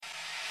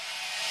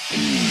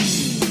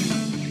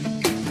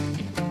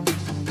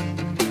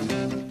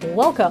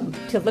Welcome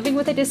to Living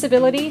with a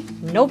Disability,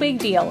 No Big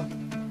Deal.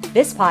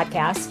 This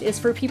podcast is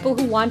for people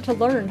who want to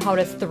learn how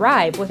to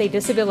thrive with a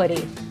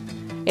disability.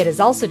 It is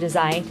also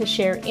designed to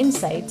share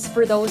insights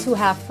for those who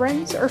have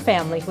friends or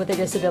family with a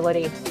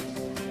disability.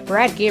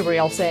 Brad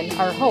Gabrielson,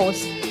 our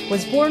host,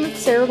 was born with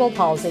cerebral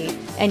palsy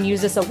and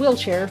uses a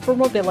wheelchair for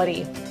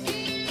mobility.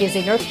 He is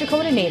a North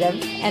Dakota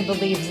native and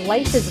believes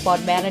life is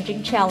about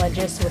managing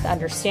challenges with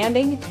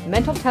understanding,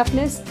 mental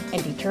toughness,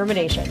 and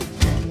determination.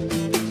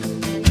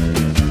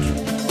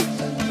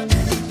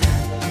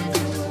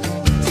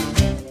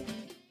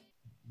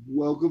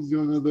 Welcome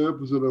to another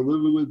episode of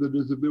Living with a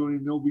Disability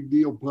No Big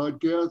Deal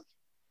podcast.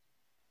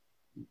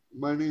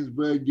 My name is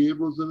Brad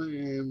Gabrielson,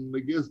 and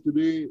the guest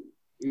today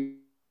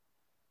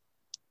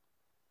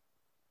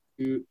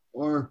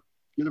are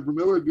Jennifer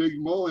Miller, Greg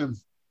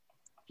Mullins.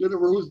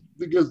 Jennifer, who's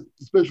the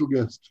special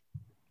guest?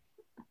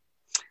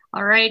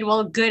 All right.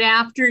 Well, good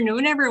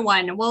afternoon,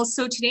 everyone. Well,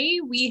 so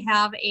today we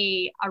have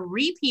a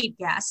repeat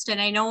guest,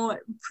 and I know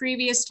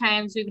previous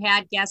times we've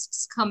had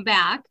guests come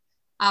back.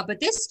 But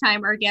this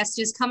time our guest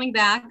is coming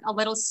back a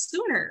little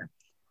sooner.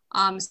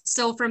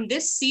 So from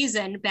this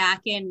season,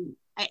 back in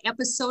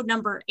episode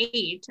number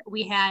 8,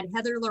 we had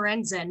Heather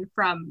Lorenzen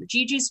from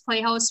Gigi's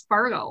Playhouse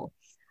Fargo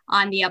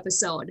on the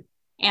episode.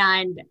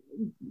 And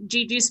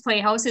Gigi's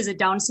Playhouse is a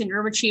Down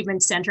Syndrome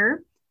Achievement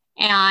Center.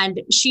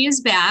 And she is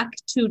back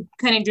to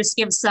kind of just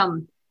give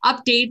some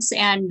updates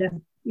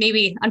and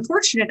maybe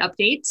unfortunate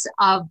updates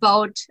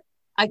about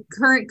a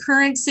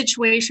current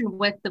situation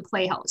with the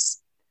Playhouse.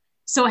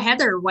 So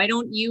Heather, why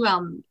don't you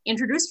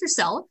introduce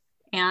yourself?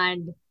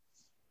 And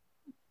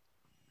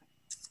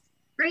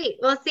Great.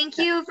 Well, thank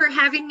you for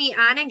having me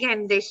on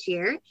again this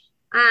year.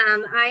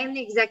 I am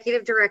the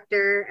executive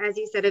director, as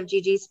you said, of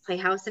Gigi's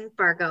Playhouse in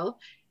Fargo.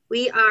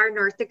 We are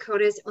North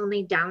Dakota's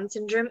only Down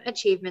Syndrome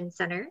Achievement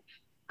Center.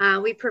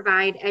 We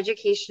provide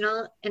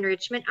educational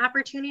enrichment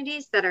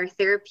opportunities that are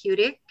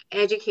therapeutic,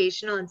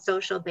 educational, and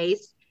social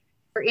based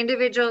for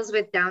individuals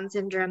with Down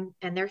syndrome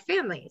and their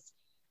families.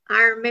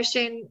 Our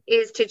mission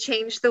is to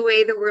change the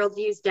way the world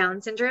views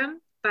Down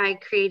syndrome by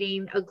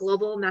creating a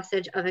global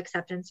message of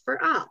acceptance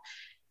for all.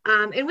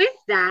 And with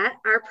that,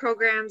 our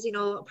programs,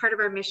 part of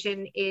our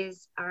mission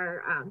is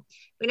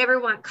we never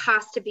want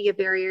cost to be a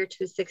barrier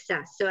to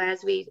success. So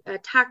as we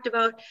talked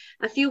about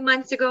a few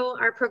months ago,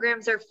 our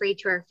programs are free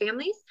to our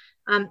families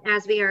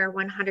as we are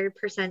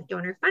 100%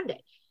 donor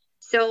funded.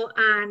 So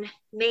on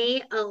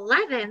May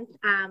 11th,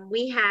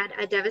 we had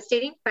a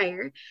devastating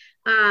fire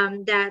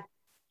that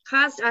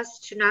caused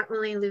us to not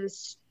only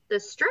lose the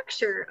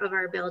structure of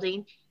our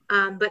building,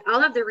 but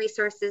all of the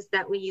resources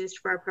that we used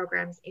for our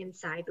programs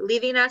inside,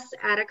 leaving us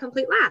at a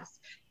complete loss.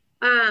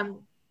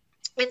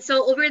 And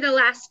so over the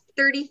last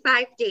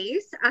 35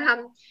 days,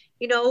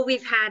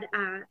 we've had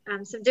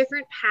some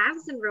different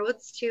paths and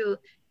roads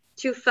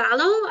to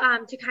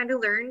follow to kind of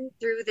learn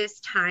through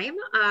this time.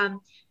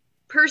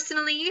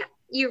 Personally,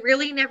 you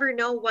really never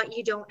know what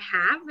you don't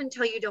have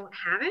until you don't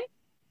have it.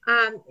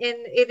 And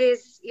it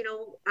is,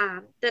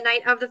 the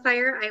night of the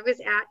fire, I was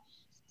at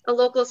a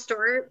local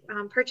store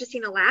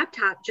purchasing a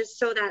laptop just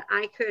so that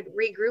I could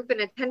regroup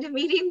and attend a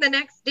meeting the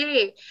next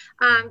day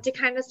to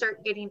kind of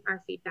start getting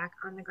our feedback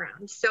on the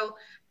ground. So,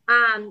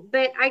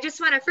 but I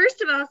just want to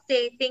first of all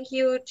say thank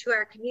you to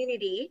our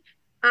community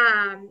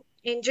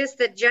and just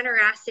the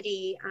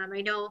generosity.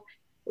 I know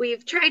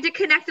we've tried to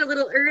connect a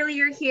little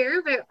earlier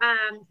here,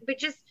 but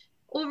just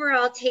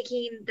overall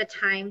taking the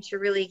time to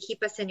really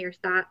keep us in your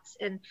thoughts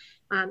and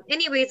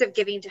any ways of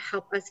giving to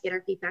help us get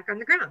our feedback on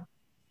the ground.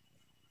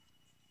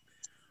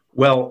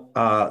 Well,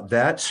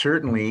 that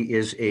certainly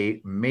is a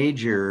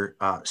major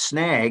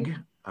snag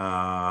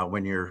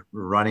when you're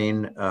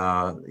running,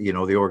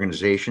 the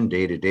organization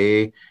day to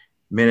day,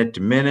 minute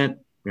to minute,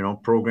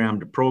 program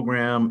to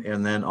program,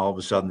 and then all of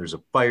a sudden there's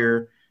a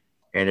fire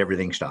and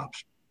everything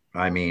stops.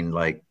 I mean,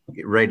 like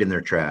right in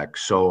their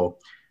tracks. So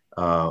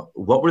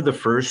what was the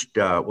first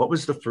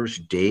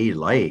day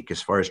like as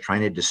far as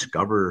trying to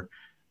discover,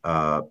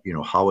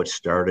 how it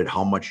started,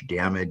 how much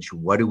damage,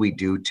 what do we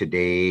do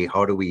today?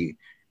 How do we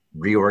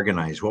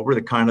reorganize? What were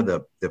the kind of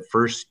the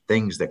first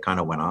things that kind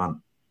of went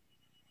on?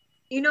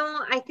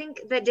 I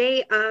think the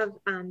day of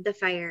the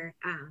fire,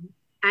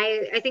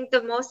 I think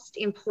the most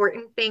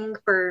important thing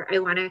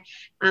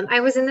I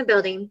was in the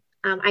building,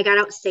 I got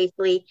out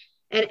safely.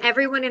 And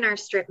everyone in our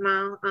strip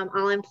mall,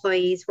 all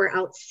employees were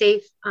out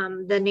safe.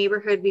 The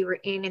neighborhood we were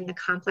in the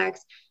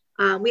complex,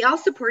 we all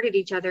supported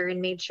each other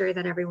and made sure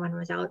that everyone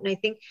was out. And I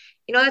think,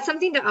 that's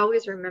something to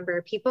always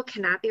remember. People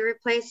cannot be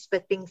replaced,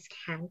 but things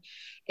can.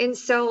 And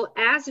so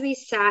as we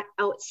sat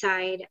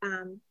outside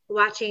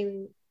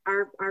watching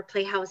our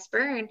playhouse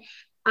burn,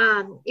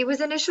 it was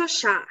initial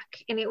shock.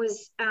 And it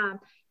was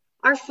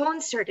our phone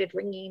started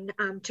ringing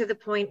to the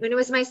point when it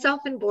was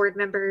myself and board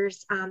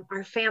members,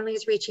 our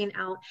families reaching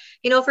out.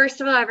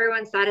 First of all,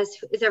 everyone's thought is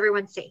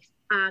everyone safe?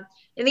 And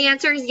the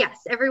answer is yes,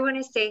 everyone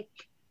is safe.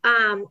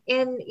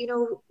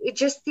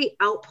 Just the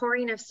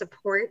outpouring of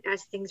support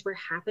as things were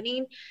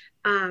happening.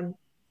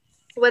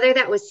 whether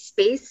that was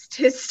space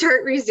to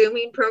start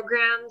resuming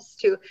programs,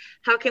 to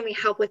how can we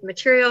help with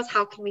materials,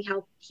 how can we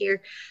help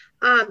here,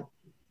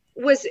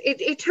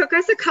 it took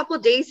us a couple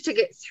days to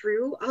get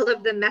through all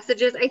of the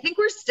messages. I think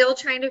we're still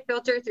trying to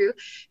filter through.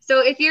 So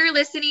if you're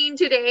listening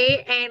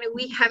today and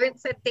we haven't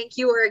said thank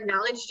you or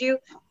acknowledged you,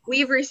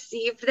 we've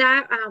received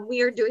that.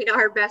 We are doing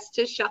our best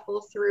to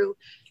shuffle through.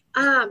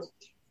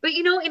 But,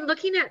 you know, in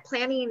looking at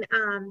planning,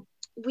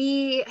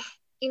 we,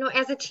 you know,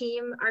 as a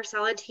team, our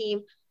solid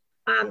team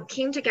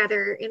came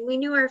together, and we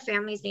knew our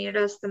families needed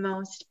us the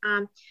most.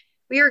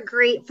 We are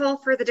grateful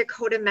for the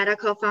Dakota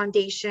Medical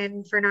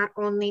Foundation for not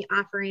only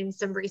offering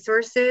some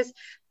resources,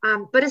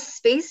 but a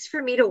space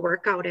for me to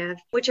work out of,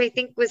 which I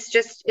think was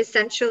just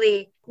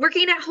essentially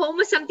working at home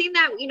was something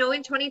that, you know,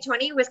 in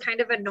 2020 was kind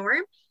of a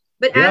norm.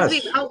 But as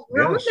we've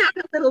outgrown that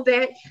a little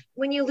bit,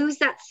 when you lose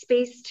that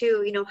space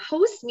to, you know,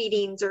 host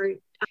meetings or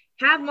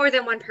have more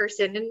than one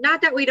person, and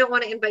not that we don't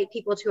want to invite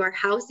people to our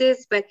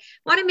houses, but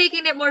want to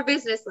making it more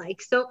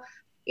business-like. So,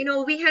 you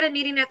know, we had a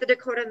meeting at the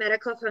Dakota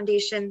Medical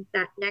Foundation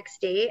that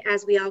next day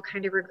as we all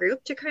kind of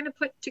regrouped to kind of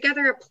put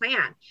together a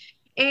plan.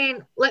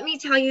 And let me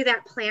tell you,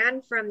 that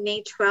plan from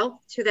May 12th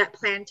to that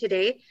plan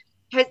today,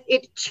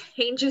 it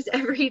changes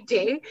every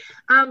day.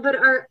 But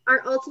our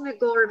ultimate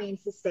goal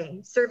remains the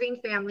same: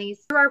 serving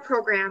families through our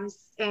programs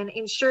and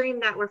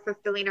ensuring that we're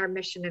fulfilling our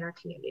mission in our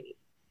community.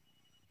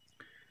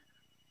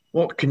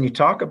 Well, can you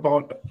talk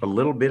about a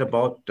little bit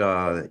about,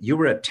 you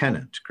were a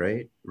tenant,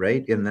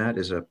 right? In that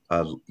is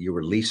you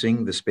were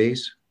leasing the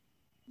space?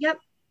 Yep.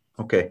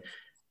 Okay.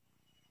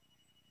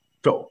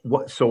 So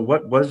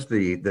what was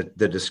the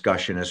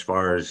discussion as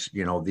far as,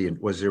 you know,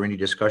 was there any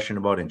discussion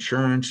about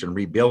insurance and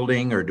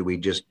rebuilding, or do we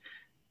just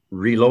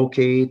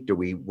relocate?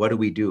 What do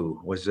we do?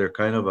 Was there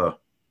kind of a...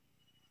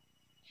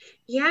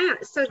 Yeah,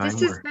 so this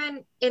has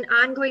been an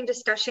ongoing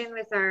discussion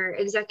with our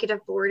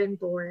executive board and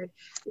board.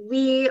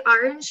 We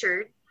are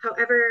insured.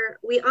 However,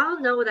 we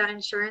all know that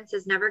insurance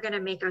is never going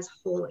to make us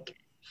whole again.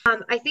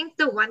 I think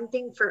the one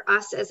thing for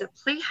us as a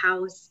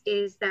playhouse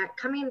is that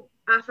coming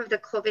off of the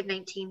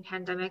COVID-19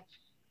 pandemic,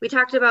 we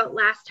talked about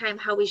last time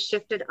how we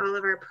shifted all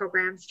of our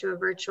programs to a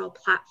virtual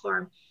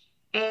platform,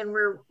 and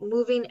we're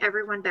moving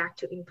everyone back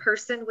to in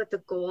person with the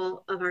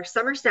goal of our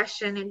summer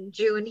session in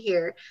June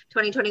here,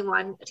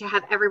 2021, to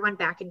have everyone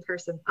back in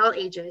person, all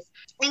ages.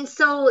 And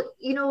so,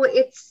 you know,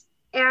 it's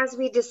as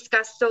we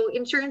discussed, so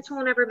insurance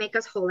will never make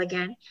us whole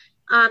again.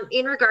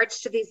 In regards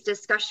to these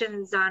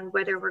discussions on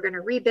whether we're going to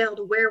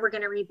rebuild, where we're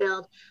going to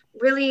rebuild,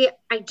 really,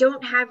 I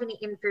don't have any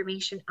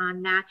information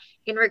on that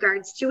in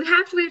regards to, we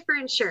have to wait for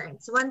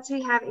insurance. Once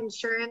we have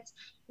insurance,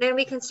 then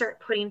we can start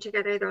putting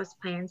together those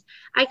plans.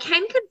 I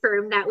can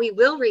confirm that we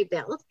will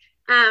rebuild.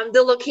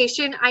 The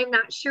location, I'm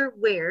not sure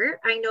where.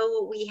 I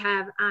know we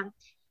have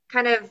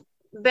kind of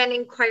been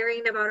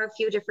inquiring about a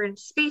few different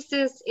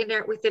spaces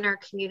within our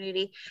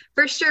community.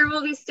 For sure,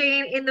 we'll be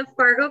staying in the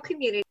Fargo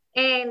community.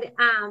 And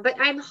but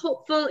I'm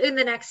hopeful in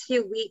the next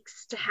few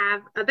weeks to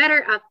have a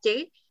better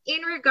update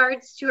in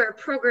regards to our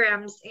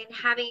programs and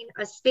having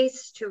a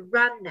space to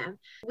run them.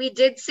 We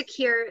did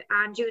secure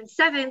on June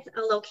 7th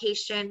a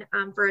location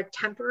for a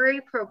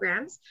temporary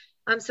programs.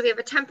 So we have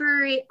a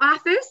temporary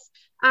office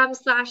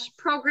 /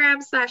 program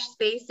 /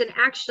 space. And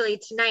actually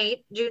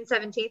tonight, June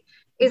 17th,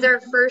 is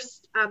our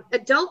first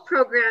adult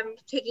program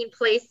taking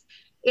place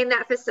in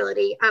that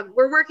facility.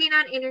 We're working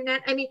on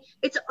internet. I mean,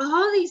 it's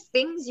all these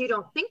things you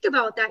don't think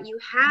about that you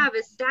have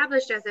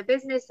established as a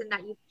business and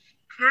that you've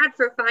had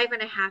for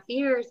 5.5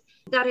 years,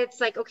 that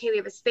it's like, okay, we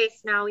have a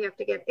space now, we have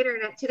to get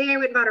internet. Today I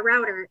went and bought a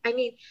router. I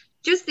mean,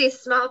 just these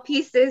small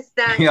pieces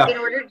that in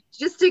order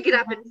just to get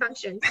up and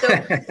function. So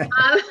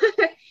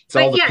it's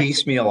all the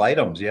piecemeal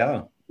items.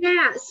 Yeah.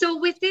 So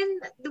within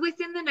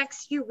the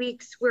next few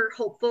weeks, we're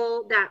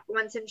hopeful that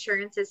once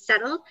insurance is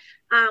settled,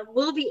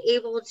 we'll be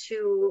able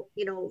to,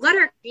 you know, let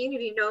our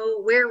community know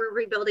where we're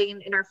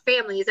rebuilding and our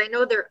families. I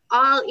know they're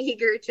all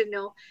eager to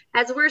know,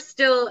 as we're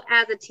still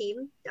as a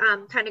team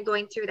kind of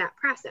going through that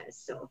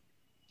process. So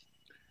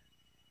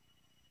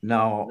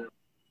now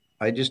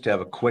I just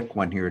have a quick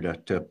one here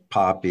to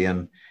pop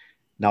in.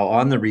 Now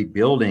on the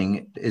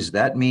rebuilding, does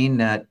that mean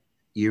that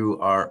you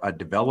are a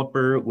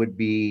developer would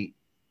be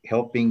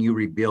helping you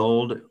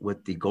rebuild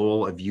with the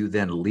goal of you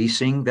then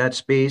leasing that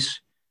space,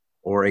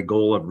 or a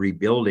goal of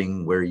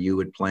rebuilding where you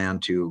would plan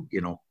to, you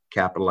know,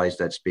 capitalize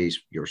that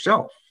space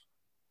yourself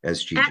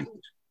as GG?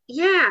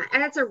 Yeah,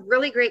 and that's a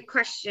really great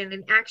question.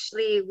 And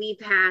actually,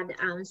 we've had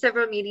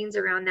several meetings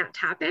around that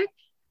topic.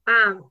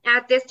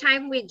 At this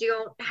time, we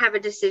don't have a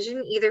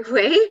decision either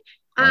way.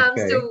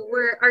 So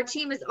our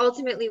team is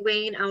ultimately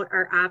weighing out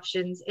our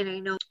options. And I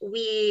know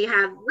we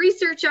have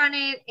research on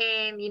it,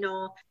 and, you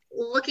know,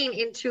 looking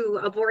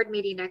into a board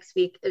meeting next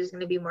week, there's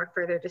going to be more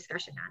further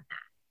discussion on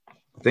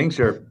that.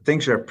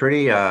 Things are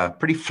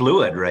pretty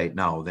fluid right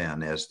now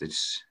then, as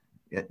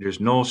there's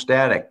no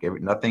static.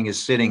 Nothing is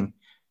sitting.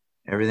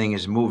 Everything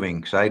is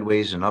moving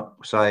sideways and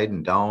upside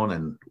and down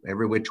and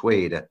every which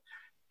way to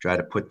try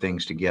to put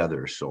things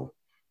together. So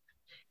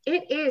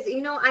it is,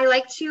 you know, I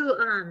like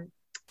to,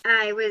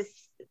 I was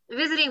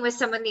visiting with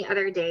someone the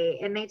other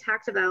day, and they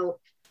talked about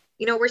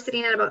we're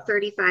sitting at about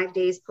 35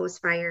 days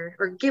post-fire,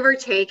 or give or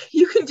take.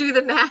 You can do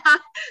the math.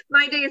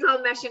 My days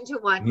all mesh into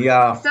one.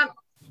 Yeah.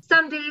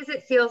 Some days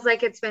it feels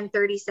like it's been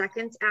 30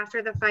 seconds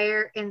after the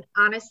fire. And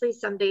honestly,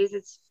 some days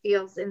it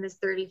feels in this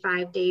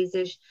 35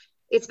 days-ish,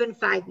 it's been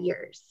 5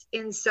 years.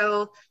 And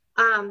so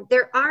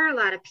there are a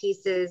lot of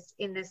pieces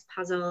in this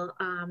puzzle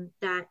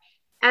that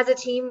as a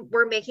team,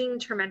 we're making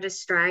tremendous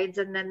strides.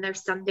 And then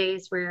there's some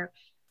days where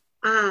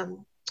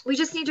we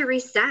just need to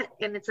reset.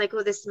 And it's like,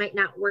 well, this might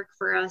not work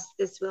for us.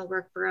 This will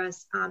work for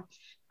us.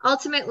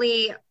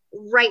 Ultimately,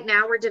 right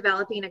now, we're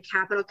developing a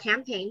capital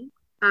campaign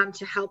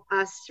to help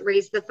us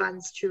raise the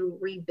funds to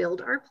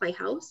rebuild our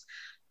playhouse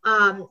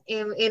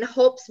in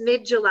hopes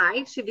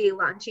mid-July to be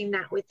launching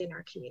that within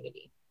our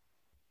community.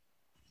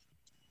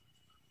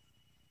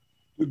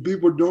 Can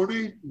people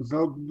donate?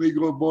 How can they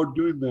go about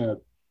doing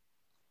that?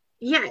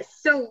 Yes,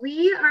 so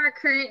we are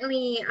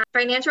currently,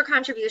 financial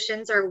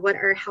contributions are what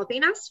are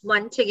helping us,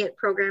 one, to get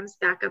programs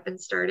back up and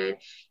started,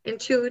 and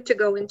two, to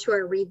go into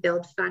a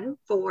rebuild fund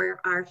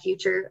for our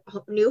future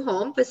new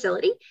home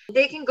facility.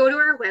 They can go to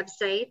our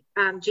website,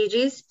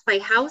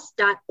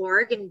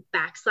 gigsplayhouse.org and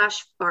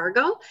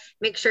 /Fargo.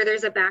 Make sure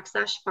there's a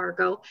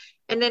 /Fargo.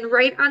 And then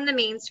right on the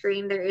main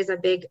screen, there is a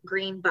big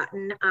green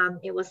button.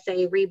 It will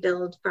say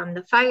rebuild from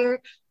the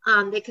fire.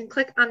 They can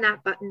click on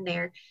that button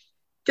there.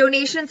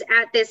 Donations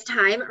at this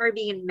time are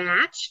being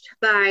matched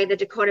by the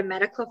Dakota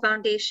Medical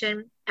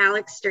Foundation,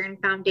 Alex Stern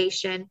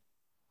Foundation,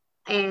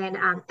 and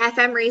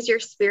FM Raise Your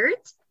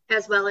Spirits,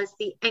 as well as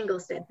the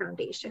Engelstad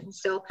Foundation.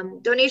 So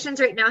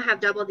donations right now have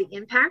double the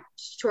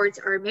impact towards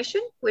our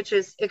mission, which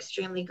is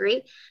extremely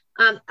great.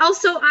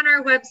 Also on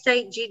our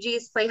website,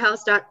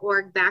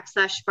 ggsplayhouse.org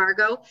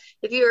 /Fargo.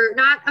 If you're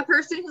not a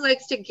person who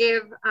likes to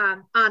give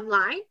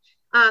online,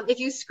 if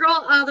you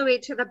scroll all the way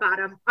to the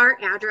bottom, our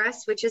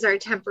address, which is our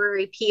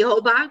temporary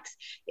P.O. box,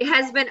 it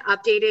has been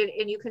updated,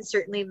 and you can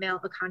certainly mail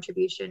a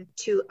contribution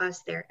to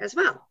us there as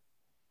well.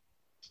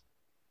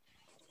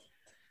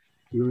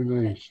 Very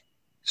nice.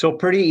 So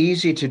pretty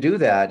easy to do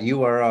that.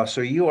 You are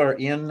you are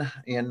in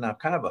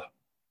kind of a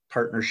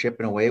partnership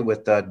in a way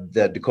with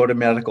the Dakota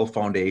Medical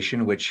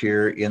Foundation, which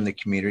here in the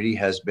community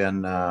has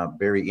been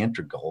very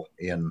integral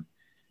in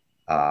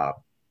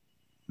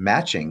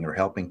matching or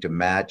helping to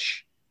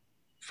match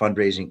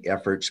fundraising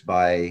efforts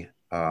by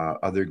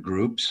other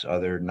groups,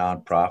 other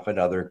nonprofit,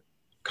 other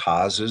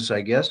causes,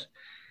 I guess.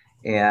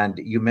 And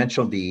you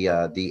mentioned the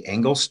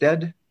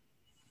Engelstad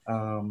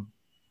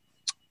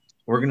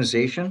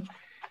organization.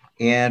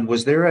 And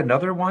was there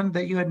another one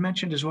that you had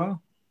mentioned as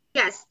well?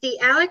 Yes, the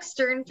Alex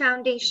Stern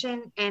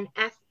Foundation and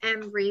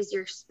FM Raise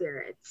Your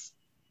Spirits.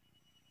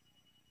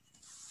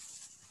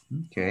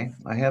 Okay,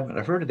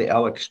 I've heard of the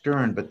Alex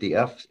Stern, but the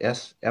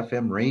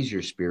FM Raise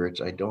Your Spirits,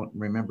 I don't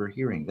remember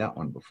hearing that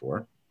one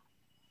before.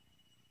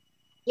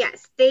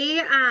 Yes, they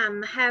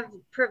have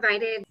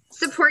provided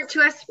support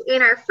to us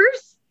in our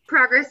first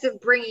progress of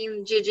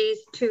bringing Gigi's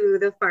to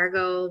the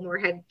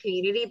Fargo-Moorhead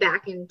community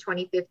back in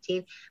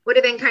 2015, would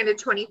have been kind of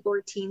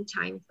 2014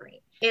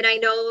 timeframe. And I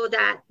know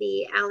that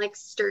the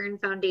Alex Stern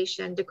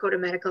Foundation, Dakota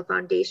Medical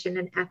Foundation,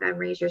 and FM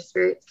Raise Your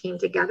Spirits came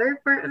together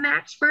for a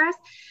match for us,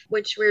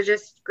 which we're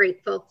just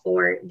grateful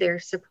for their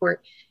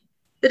support.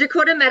 The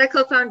Dakota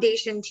Medical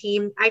Foundation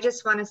team, I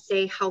just want to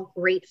say how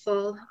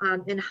grateful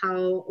and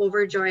how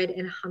overjoyed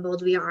and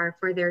humbled we are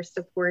for their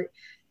support.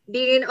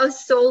 Being a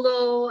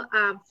solo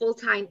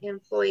full-time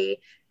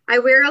employee, I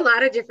wear a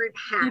lot of different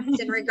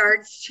hats in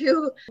regards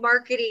to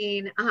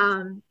marketing,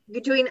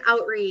 doing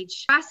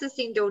outreach,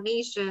 processing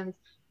donations,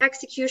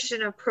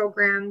 execution of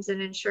programs,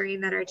 and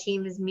ensuring that our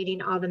team is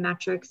meeting all the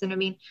metrics. And I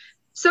mean,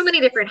 so many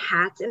different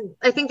hats. And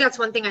I think that's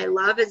one thing I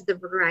love is the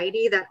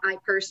variety that I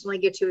personally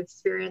get to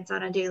experience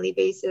on a daily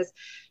basis.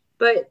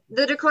 But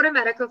the Dakota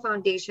Medical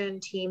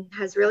Foundation team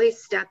has really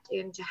stepped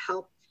in to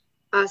help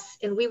us,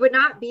 and we would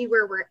not be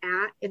where we're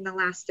at in the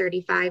last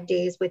 35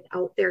 days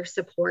without their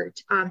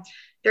support.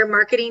 Their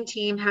marketing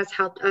team has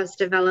helped us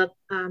develop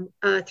a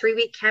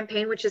 3-week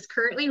campaign, which is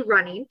currently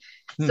running.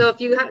 So if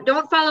you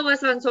don't follow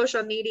us on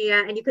social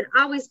media, and you can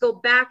always go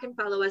back and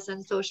follow us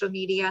on social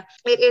media,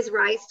 it is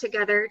Rise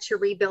Together to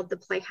Rebuild the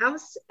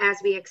Playhouse as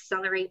we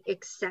accelerate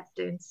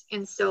acceptance.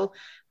 And so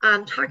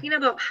talking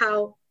about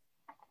how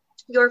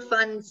your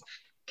funds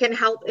can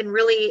help and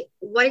really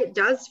what it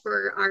does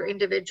for our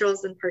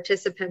individuals and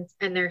participants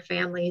and their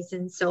families.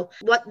 And so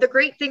what the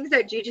great things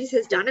that Gigi's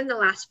has done in the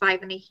last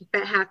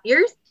 5.5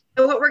 years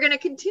and what we're going to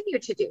continue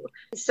to do.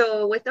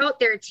 So without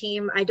their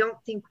team, I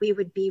don't think we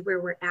would be where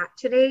we're at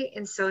today.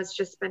 And so it's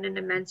just been an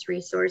immense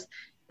resource,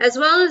 as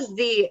well as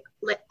the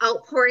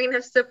outpouring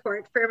of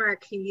support from our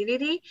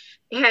community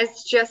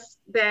has just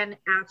been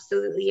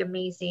absolutely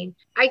amazing.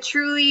 I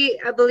truly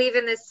believe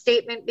in this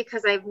statement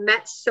because I've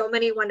met so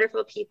many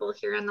wonderful people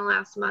here in the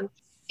last month.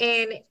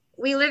 And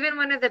we live in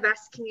one of the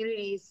best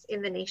communities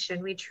in the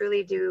nation. We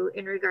truly do,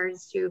 in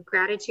regards to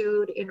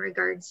gratitude, in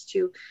regards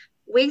to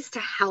ways to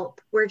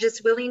help. We're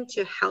just willing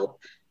to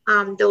help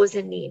those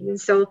in need.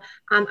 And so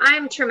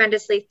I'm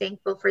tremendously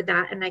thankful for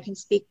that. And I can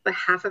speak on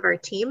behalf of our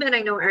team and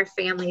I know our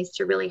families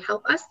to really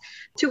help us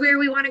to where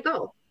we want to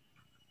go.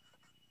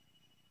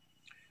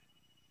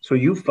 So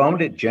you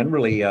found it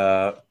generally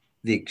the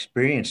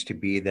experience to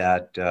be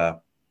that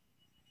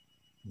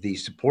the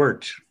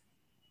support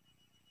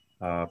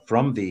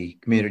from the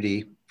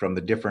community, from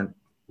the different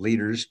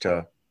leaders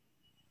to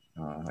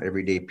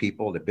everyday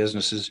people, to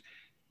businesses,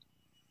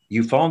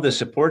 you found the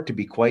support to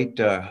be quite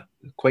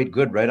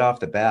good right off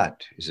the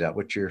bat. Is that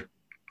what your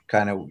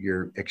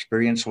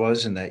experience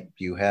was, and that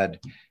you had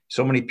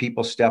so many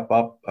people step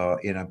up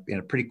in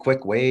a pretty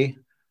quick way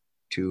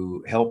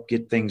to help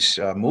get things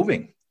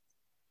moving?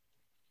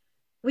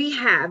 We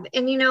have,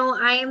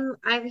 and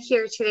I'm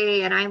here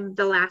today, and I'm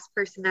the last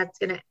person that's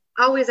going to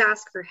always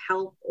ask for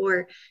help,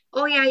 or,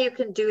 oh yeah, you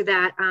can do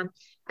that.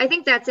 I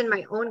think that's in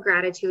my own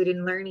gratitude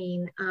and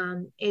learning,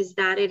 is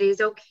that it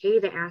is okay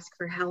to ask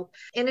for help,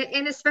 and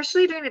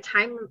especially during a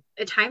time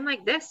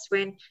like this,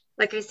 when,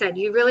 like I said,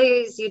 you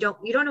realize you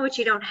don't know what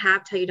you don't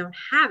have till you don't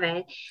have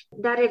it.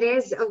 That it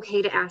is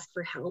okay to ask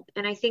for help,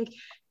 and I think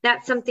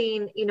that's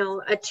something,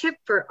 a tip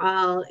for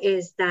all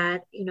is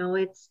that,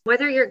 it's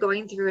whether you're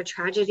going through a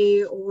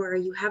tragedy or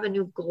you have a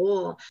new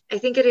goal, I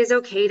think it is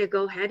okay to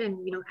go ahead and,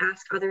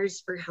 ask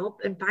others for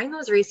help and find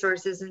those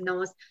resources and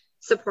those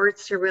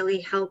supports to really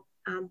help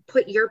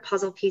put your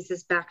puzzle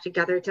pieces back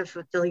together to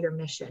fulfill your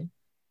mission.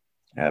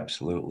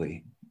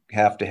 Absolutely.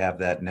 Have to have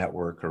that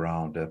network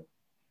around to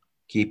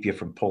keep you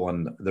from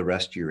pulling the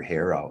rest of your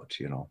hair out,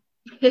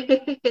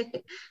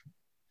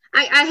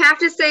 I have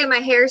to say my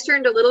hair's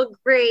turned a little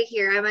gray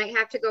here. I might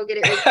have to go get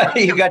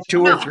it. You got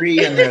two or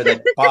three in there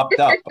that popped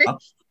up,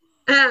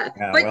 huh?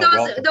 But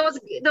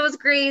those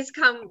grays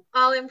come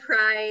all in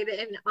pride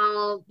and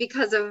all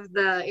because of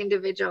the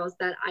individuals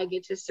that I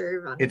get to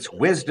serve on. It's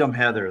wisdom,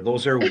 Heather.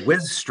 Those are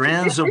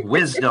strands of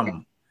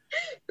wisdom.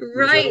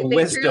 Right.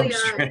 Wisdom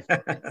strands. I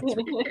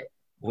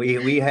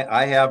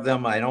have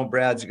them. I know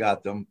Brad's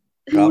got them.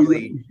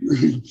 Probably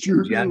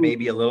Jen may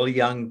be a little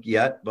young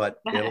yet, but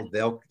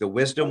the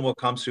wisdom will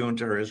come soon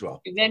to her as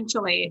well.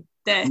 Eventually,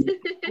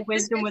 the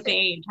wisdom with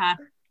age, huh?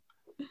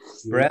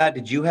 Brad,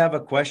 did you have a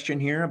question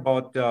here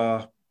about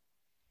the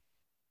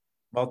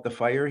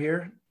fire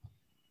here?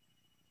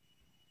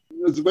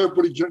 It's about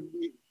putting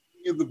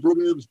in the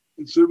programs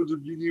and services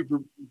you need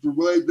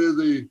provide as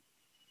a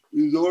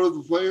result of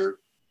the fire.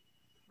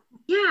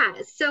 Yeah,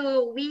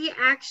 so we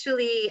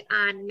actually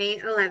on May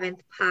 11th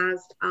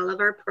paused all of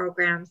our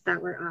programs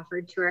that were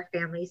offered to our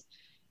families,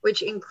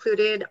 which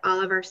included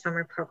all of our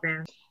summer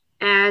programs,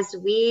 as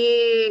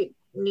we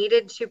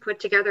needed to put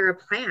together a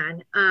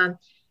plan.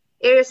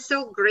 It is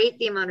so great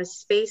the amount of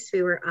space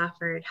we were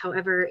offered.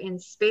 However, in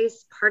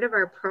space, part of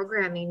our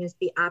programming is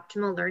the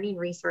optimal learning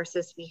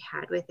resources we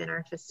had within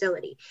our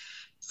facility.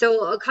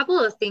 So a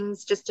couple of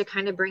things just to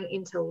kind of bring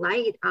into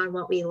light on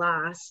what we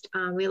lost.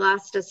 We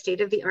lost a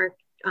state-of-the-art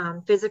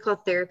physical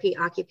therapy,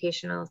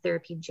 occupational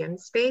therapy gym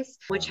space,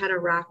 which had a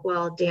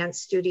Rockwell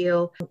dance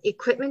studio,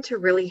 equipment to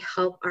really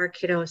help our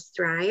kiddos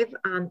thrive,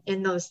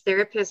 and those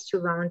therapists who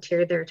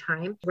volunteered their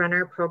time run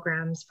our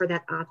programs for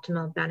that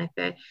optimal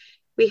benefit.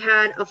 We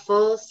had a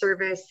full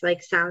service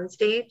sound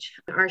stage.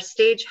 Our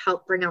stage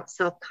helped bring out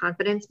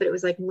self-confidence, but it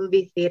was like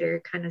movie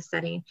theater kind of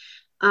setting,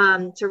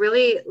 to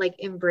really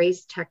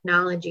embrace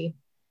technology.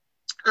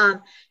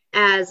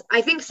 As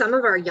I think some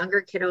of our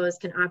younger kiddos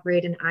can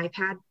operate an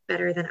iPad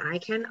better than I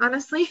can,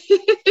 honestly.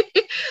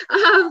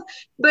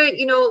 But,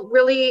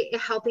 really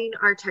helping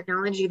our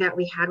technology that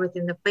we had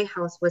within the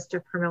Playhouse was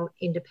to promote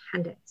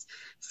independence,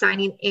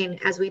 signing in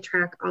as we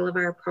track all of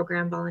our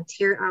program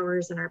volunteer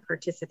hours and our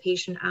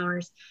participation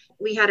hours.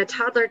 We had a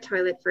toddler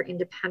toilet for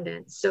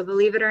independence. So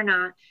believe it or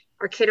not,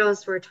 our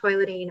kiddos were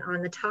toileting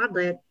on the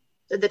toilet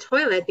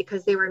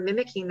because they were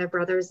mimicking their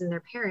brothers and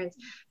their parents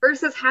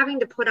versus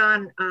having to put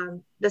on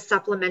the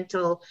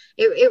supplemental.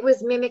 It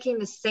was mimicking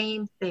the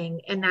same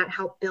thing, and that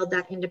helped build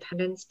that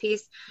independence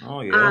piece.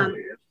 Oh yeah.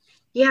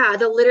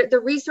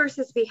 The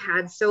resources we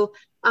had. So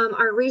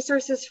our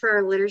resources for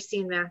our literacy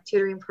and math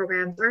tutoring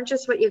programs aren't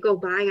just what you go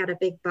buy at a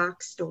big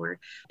box store.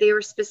 They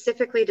were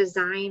specifically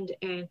designed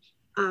and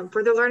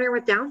for the learner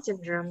with Down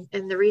syndrome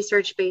and the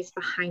research base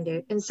behind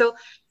it. And so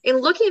in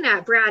looking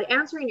at, Brad,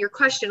 answering your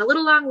question, a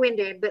little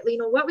long-winded, but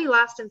what we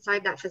lost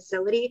inside that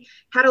facility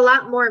had a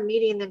lot more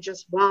meaning than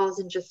just walls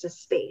and just a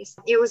space.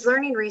 It was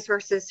learning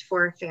resources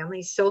for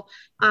families. So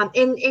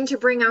and to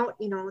bring out,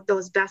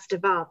 those best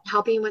evolved,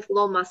 helping with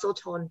low muscle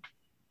tone,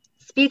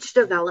 speech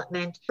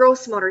development,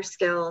 gross motor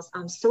skills,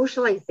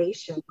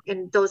 socialization,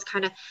 and those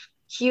kind of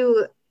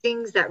few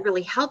things that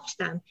really helped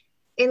them.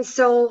 And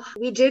so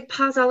we did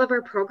pause all of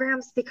our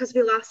programs because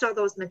we lost all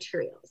those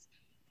materials.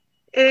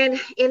 And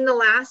in the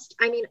last,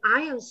 I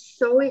am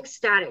so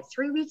ecstatic.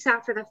 3 weeks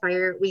after the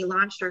fire, we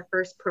launched our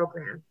first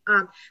program.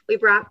 We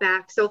brought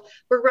back, so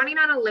we're running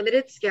on a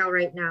limited scale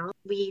right now.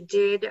 We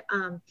did,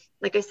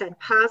 like I said,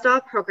 paused all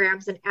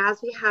programs. And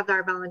as we have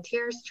our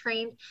volunteers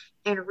trained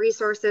and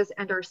resources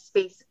and our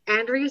space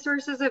and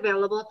resources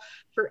available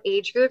for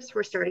age groups,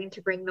 we're starting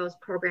to bring those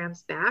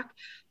programs back.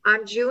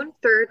 On June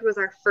 3rd was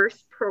our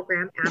first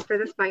program after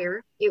the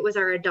fire. It was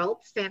our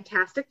Adults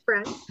Fantastic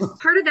Friends.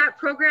 Part of that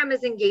program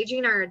is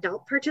engaging our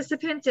adult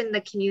participants in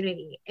the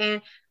community.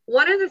 And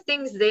one of the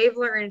things they've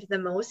learned the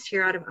most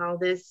here out of all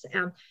this,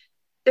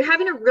 they're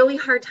having a really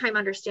hard time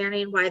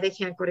understanding why they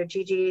can't go to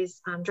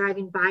Gigi's,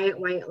 driving by it,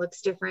 why it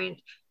looks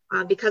different,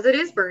 because it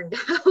is burned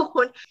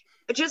down.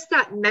 Just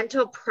that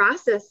mental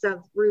process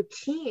of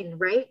routine,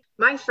 right?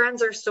 My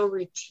friends are so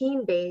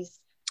routine based,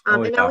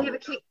 and now we have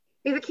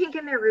a kink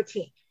in their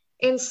routine.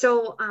 And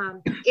so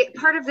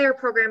part of their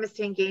program is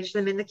to engage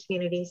them in the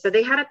community. So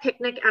they had a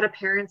picnic at a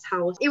parent's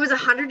house. It was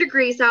 100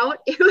 degrees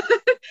out,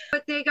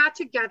 but they got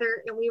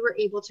together and we were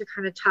able to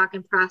kind of talk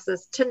and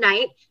process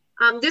tonight.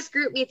 This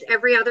group meets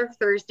every other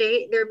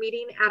Thursday. They're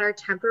meeting at our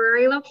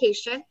temporary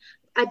location,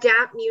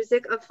 Adapt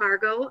Music of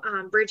Fargo.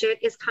 Bridget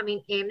is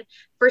coming in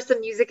for some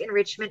music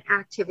enrichment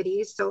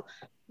activities. So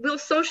we'll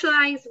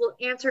socialize, we'll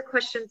answer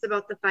questions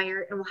about the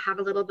fire, and we'll have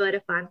a little bit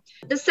of fun.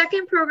 The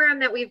second program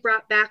that we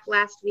brought back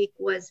last week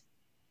was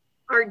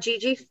our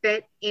Gigi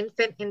Fit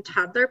infant and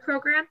toddler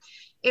program.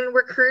 And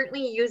we're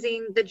currently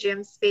using the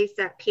gym space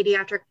at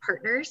Pediatric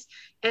Partners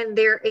and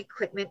their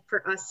equipment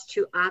for us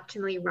to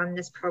optimally run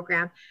this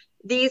program.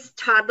 These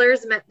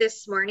toddlers met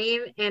this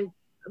morning, and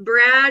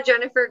Brad,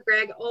 Jennifer,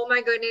 Greg, oh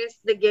my goodness,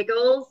 the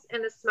giggles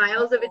and the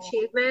smiles of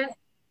achievement.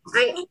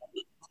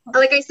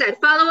 Like I said,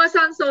 follow us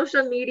on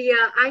social media.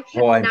 I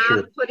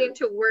cannot put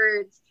into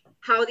words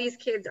how these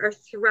kids are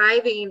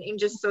thriving and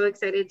just so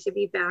excited to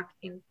be back.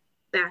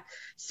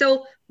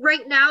 So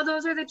right now,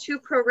 those are the two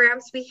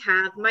programs we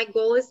have. My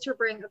goal is to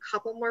bring a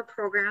couple more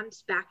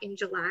programs back in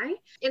July.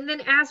 And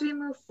then as we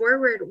move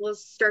forward, we'll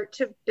start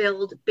to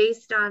build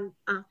based on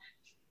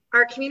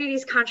our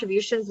community's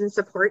contributions and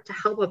support to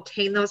help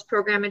obtain those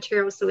program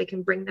materials so we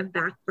can bring them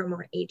back for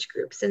more age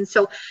groups. And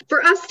so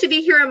for us to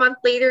be here a month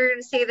later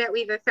and say that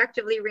we've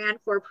effectively ran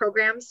 4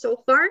 programs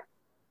so far,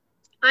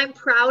 I'm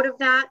proud of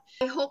that.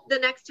 I hope the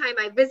next time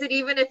I visit,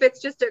 even if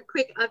it's just a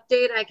quick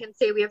update, I can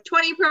say we have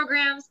 20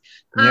 programs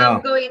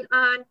going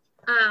on.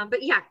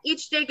 But yeah,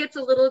 each day gets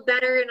a little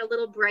better and a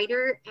little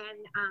brighter,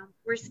 and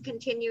we're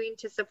continuing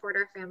to support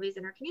our families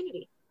and our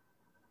community.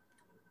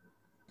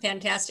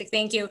 Fantastic.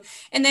 Thank you.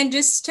 And then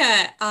just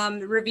to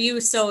review,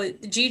 so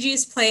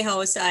Gigi's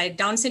Playhouse,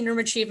 Down Syndrome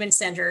Achievement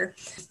Center,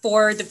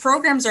 for the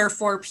programs are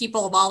for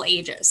people of all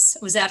ages.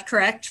 Was that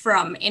correct?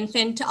 From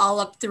infant all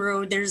up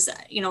through, there's,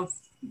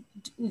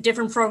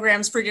 different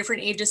programs for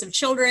different ages of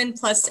children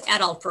plus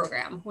adult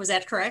program. Was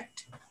that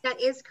correct? That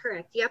is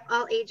correct. Yep.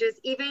 All ages,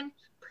 even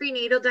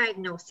prenatal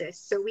diagnosis.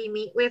 So we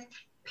meet with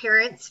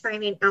parents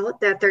finding out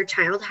that their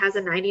child has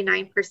a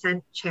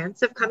 99%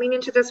 chance of coming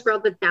into this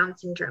world with Down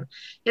syndrome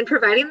and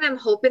providing them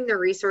hope in the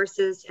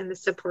resources and the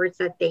supports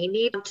that they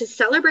need to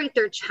celebrate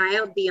their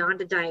child beyond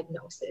a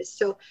diagnosis.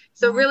 So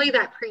really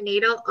that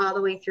prenatal all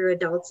the way through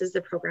adults is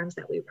the programs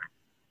that we run.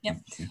 Yep.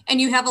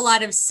 And you have a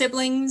lot of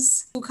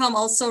siblings who come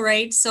also,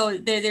 right? So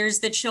there's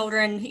the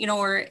children,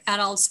 or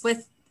adults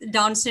with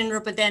Down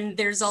syndrome, but then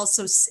there's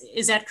also,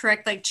 is that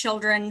correct? Like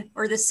children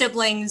or the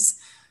siblings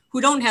who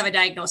don't have a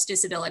diagnosed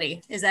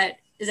disability. Is that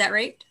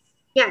right?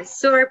 Yes.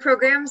 So our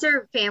programs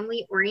are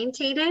family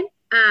orientated.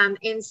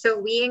 And so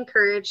we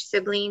encourage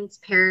siblings,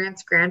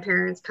 parents,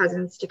 grandparents,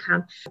 cousins to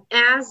come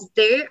as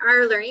they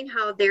are learning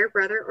how their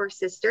brother or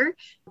sister,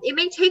 it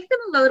may take them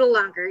a little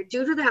longer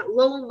due to that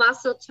low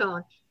muscle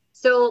tone.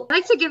 So I'd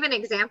like to give an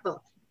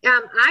example.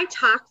 I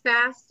talk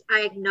fast.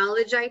 I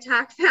acknowledge I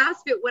talk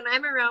fast, but when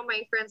I'm around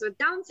my friends with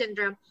Down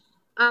syndrome,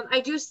 I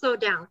do slow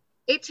down.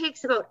 It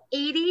takes about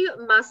 80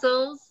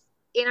 muscles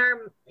in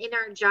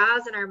our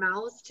jaws and our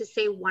mouths to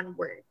say one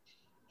word.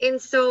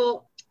 And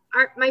so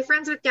my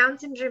friends with Down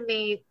syndrome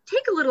may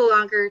take a little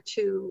longer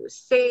to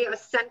say a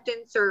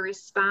sentence or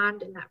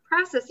respond in that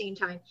processing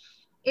time.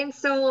 And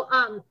so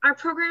our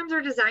programs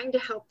are designed to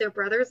help their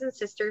brothers and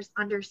sisters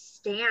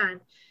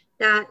understand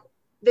that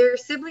their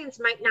siblings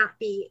might not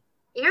be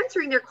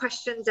answering their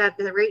questions at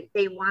the rate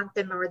they want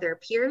them or their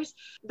peers,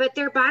 but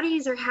their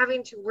bodies are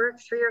having to work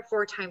 3 or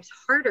 4 times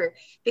harder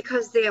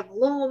because they have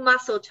low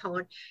muscle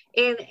tone.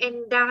 And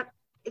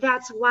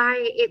that's why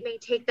it may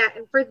take that.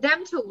 And for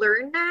them to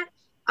learn that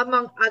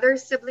among other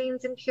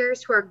siblings and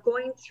peers who are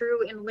going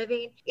through and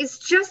living is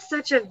just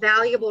such a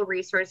valuable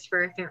resource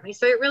for our family.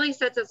 So it really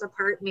sets us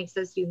apart, makes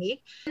us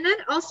unique. And then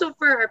also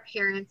for our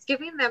parents,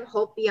 giving them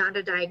hope beyond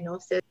a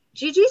diagnosis.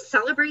 Gigi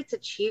celebrates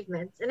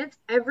achievements, and it's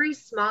every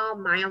small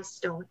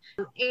milestone.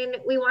 And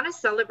we want to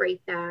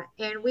celebrate that.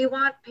 And we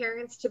want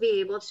parents to be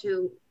able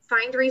to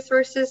find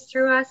resources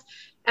through us,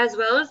 as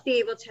well as be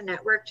able to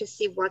network to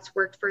see what's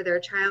worked for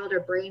their child or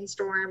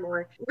brainstorm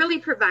or really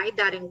provide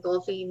that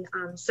engulfing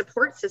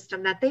support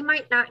system that they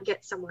might not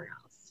get somewhere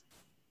else.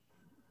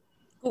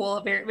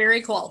 Cool. Very,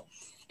 very cool.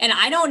 And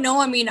I don't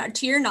know,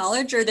 to your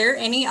knowledge, are there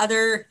any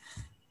other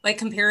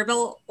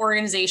comparable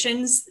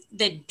organizations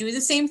that do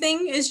the same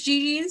thing as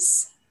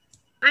Gigi's?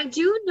 I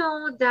do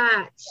know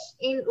that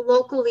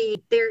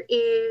locally there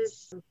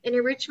is an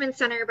enrichment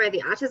center by the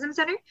Autism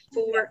Center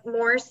for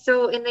more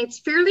so, and it's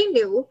fairly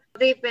new.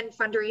 They've been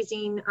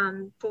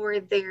fundraising for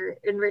their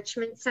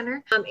enrichment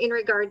center in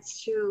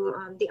regards to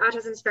the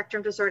autism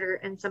spectrum disorder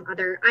and some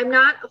other. I'm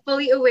not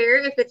fully aware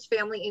if it's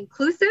family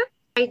inclusive,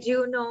 I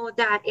do know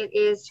that it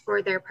is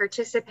for their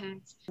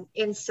participants.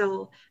 And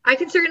so I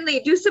can certainly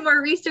do some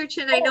more research,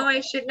 and I know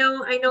I should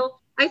know.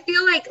 I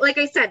feel like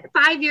I said,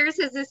 5 years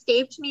has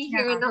escaped me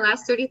here in the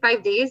last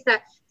 35 days,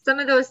 that some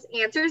of those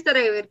answers that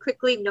I would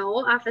quickly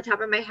know off the top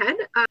of my head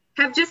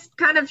have just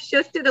kind of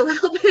shifted a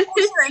little bit.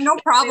 Sure, no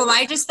problem.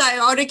 I just thought,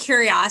 out of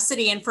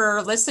curiosity and for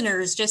our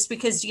listeners, just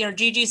because,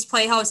 Gigi's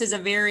Playhouse is a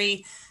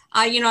very,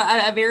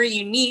 a very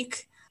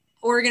unique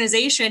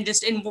organization,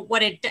 just in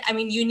what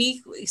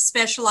unique,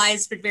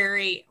 specialized, but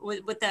very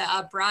with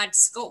a broad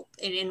scope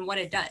in what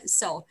it does.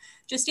 So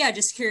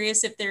just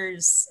curious if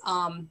there's,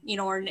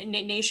 or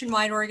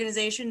nationwide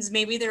organizations,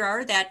 maybe there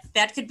are,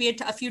 that could be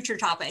a future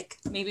topic.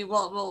 Maybe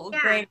we'll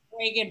Greg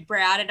and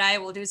Brad and I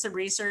will do some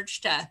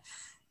research to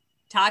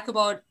talk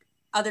about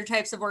other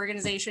types of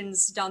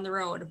organizations down the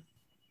road.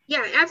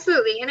 Yeah,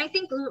 absolutely. And I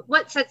think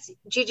what sets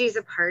Gigi's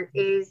apart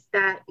is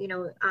that,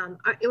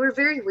 we're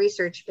very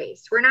research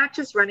based. We're not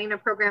just running a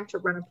program to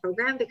run a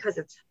program because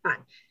it's fun.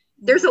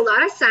 There's a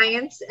lot of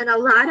science and a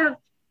lot of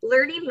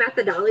learning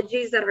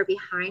methodologies that are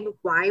behind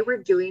why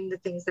we're doing the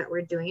things that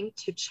we're doing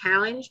to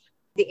challenge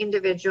the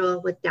individual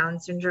with Down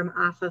syndrome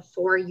off of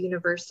 4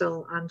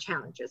 universal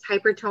challenges: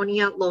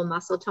 hypertonia, low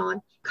muscle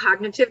tone,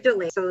 cognitive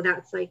delay. So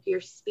that's like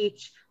your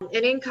speech.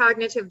 And in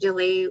cognitive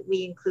delay,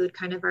 we include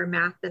kind of our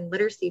math and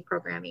literacy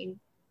programming,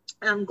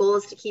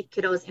 goals to keep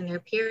kiddos in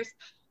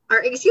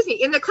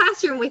in the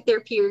classroom with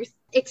their peers,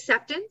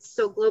 acceptance,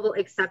 so global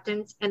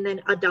acceptance, and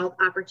then adult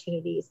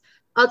opportunities.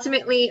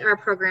 Ultimately, our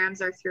programs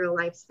are through a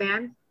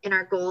lifespan, and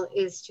our goal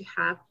is to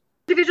have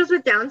individuals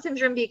with Down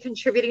syndrome be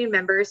contributing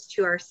members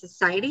to our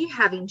society,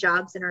 having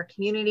jobs in our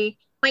community,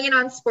 playing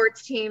on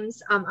sports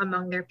teams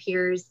among their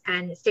peers,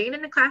 and staying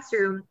in the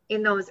classroom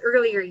in those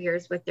earlier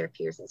years with their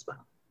peers as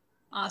well.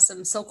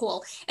 Awesome. So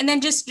cool. And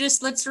then just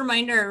let's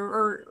remind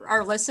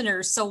our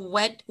listeners, so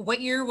what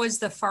year was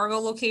the Fargo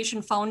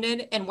location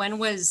founded, and when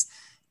was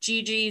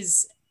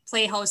Gigi's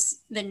Playhouse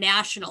the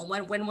national?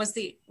 When was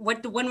the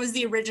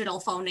original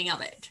founding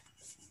of it?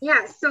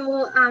 Yeah,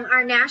 so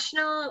our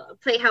National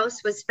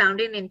Playhouse was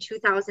founded in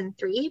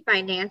 2003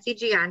 by Nancy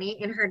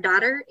Gianni, and her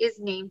daughter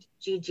is named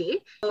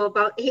Gigi, so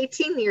about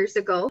 18 years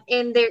ago.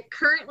 And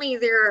currently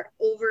there are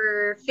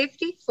over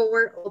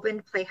 54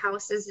 open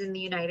playhouses in the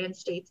United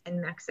States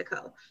and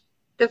Mexico.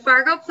 The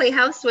Fargo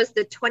Playhouse was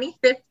the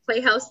 25th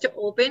playhouse to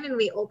open, and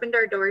we opened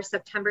our doors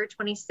September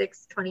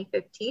 26,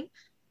 2015.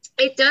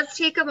 It does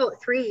take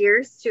about 3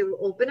 years to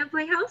open a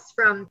playhouse,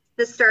 from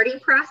the starting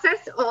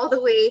process all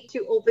the way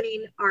to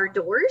opening our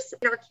doors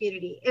in our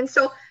community. And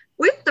so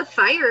with the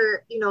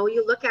fire,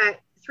 you look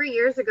at 3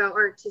 years ago,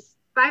 or just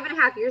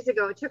 5.5 years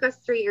ago, it took us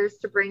 3 years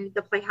to bring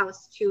the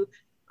playhouse to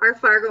our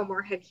Fargo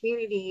Moorhead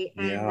community.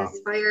 And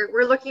this fire,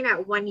 we're looking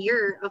at 1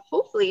 year of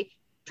hopefully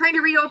trying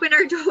to reopen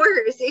our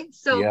doors. And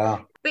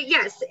so, but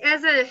yes,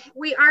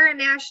 we are a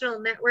national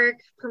network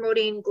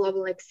promoting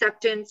global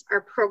acceptance. Our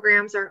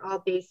programs are all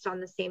based on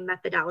the same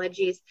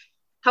methodologies.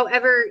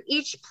 However,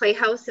 each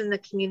playhouse in the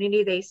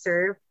community they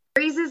serve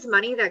raises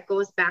money that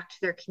goes back to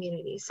their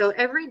community. So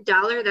every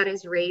dollar that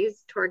is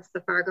raised towards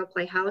the Fargo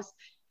Playhouse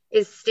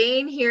is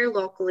staying here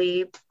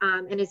locally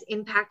and is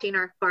impacting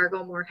our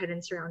Fargo, Moorhead,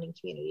 and surrounding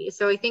communities.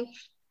 So I think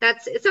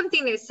that's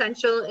something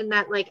essential, and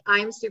that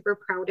I'm super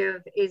proud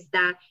of, is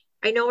that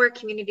I know our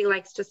community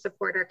likes to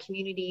support our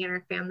community and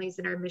our families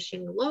and our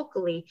mission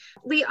locally.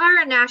 We are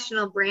a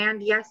national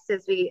brand, yes,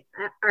 as we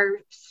are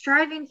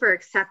striving for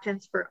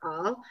acceptance for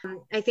all.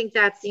 I think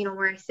that's,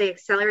 where I say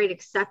accelerate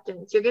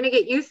acceptance. You're going to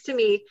get used to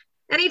me.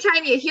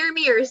 Anytime you hear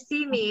me or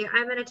see me,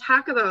 I'm going to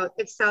talk about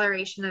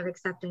acceleration of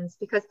acceptance,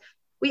 because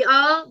we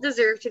all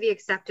deserve to be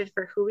accepted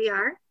for who we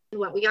are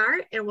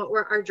and what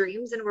were our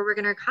dreams and what we're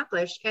going to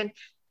accomplish. And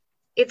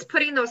it's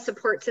putting those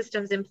support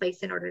systems in place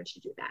in order to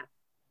do that.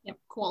 Yep,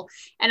 cool.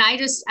 And I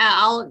just,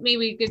 I'll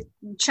maybe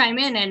chime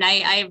in, and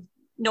I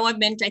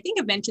think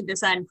I've mentioned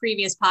this on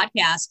previous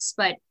podcasts,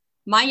 but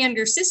my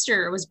younger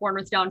sister was born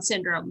with Down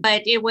syndrome,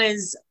 but it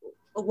was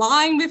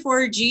long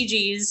before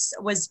Gigi's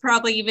was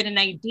probably even an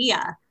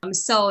idea.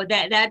 So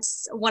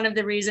that's one of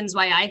the reasons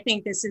why I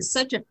think this is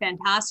such a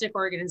fantastic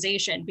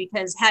organization,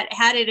 because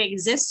had it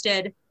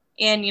existed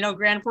in,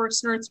 Grand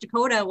Forks, North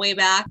Dakota, way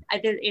back,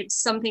 it's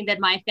something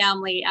that my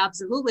family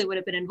absolutely would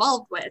have been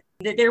involved with.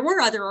 There were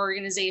other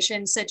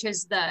organizations such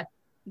as the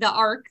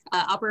ARC,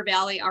 Upper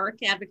Valley ARC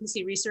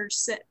Advocacy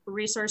Resource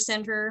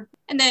Center.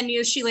 And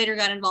then, she later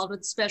got involved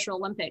with Special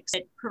Olympics.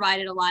 It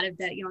provided a lot of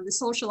the, the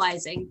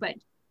socializing, but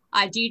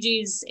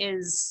Gigi's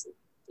is,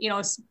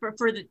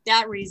 for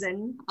that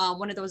reason,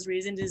 one of those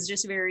reasons is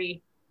just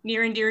very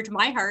near and dear to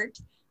my heart.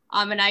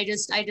 And I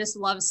just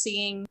love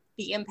seeing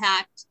the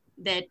impact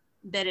that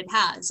it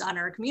has on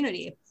our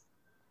community.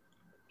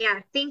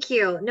 Yeah, thank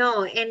you.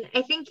 No, and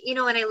I think,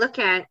 when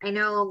I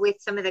know with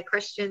some of the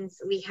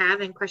questions we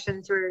have and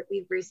questions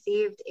we've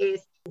received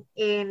is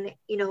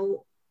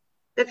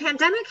the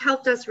pandemic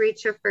helped us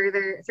reach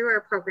further through our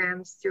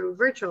programs through a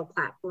virtual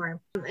platform.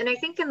 And I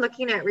think in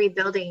looking at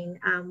rebuilding,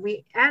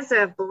 we, as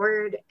a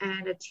board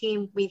and a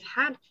team, we've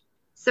had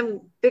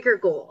some bigger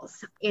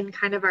goals in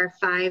kind of our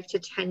 5 to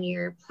 10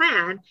 year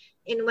plan.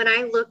 And when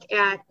I look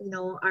at,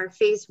 our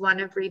phase 1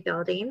 of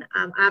rebuilding,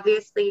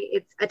 obviously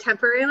it's a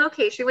temporary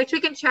location, which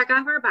we can check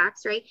off our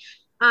box, right?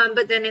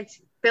 But then it's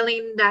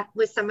filling that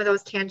with some of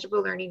those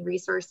tangible learning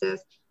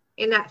resources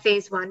in that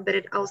phase 1, but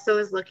it also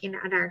is looking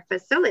at our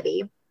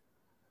facility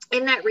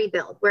in that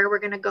rebuild, where we're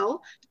going to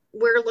go.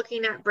 We're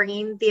looking at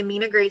bringing the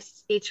Amina Grace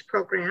speech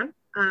program,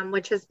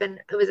 which it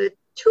was a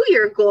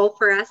 2-year goal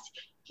for us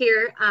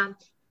here,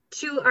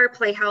 to our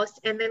playhouse,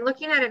 and then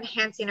looking at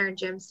enhancing our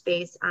gym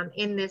space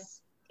in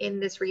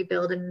this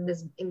rebuild and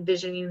this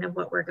envisioning of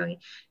what we're going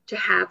to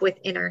have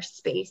within our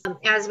space.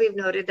 As we've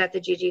noted that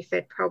the GG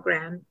Fit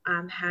program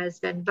has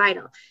been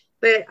vital.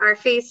 But our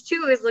phase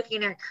 2 is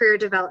looking at career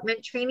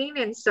development training.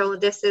 And so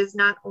this is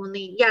not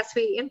only, yes,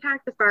 we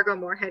impact the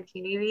Fargo-Moorhead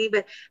community,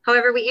 but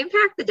however, we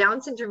impact the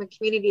Down syndrome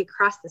community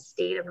across the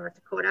state of North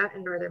Dakota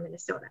and northern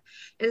Minnesota.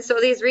 And so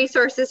these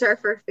resources are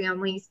for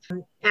families,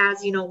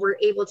 as we're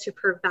able to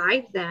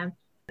provide them.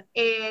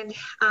 And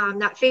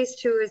that phase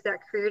 2 is that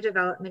career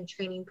development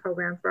training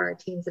program for our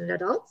teens and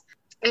adults.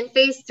 And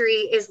phase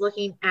 3 is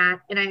looking at,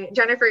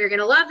 Jennifer, you're going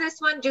to love this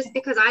one just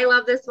because I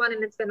love this one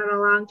and it's been a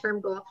long-term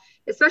goal,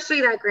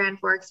 especially that Grand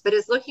Forks, but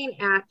is looking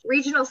at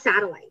regional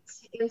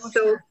satellites. And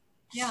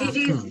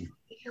GG's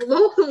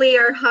locally,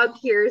 our hub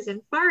here is in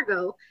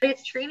Fargo.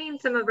 It's training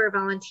some of our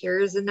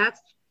volunteers, and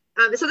that's,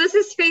 so this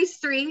is phase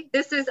 3.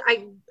 This is,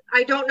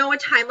 I don't know a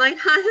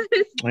timeline on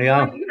this.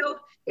 Yeah.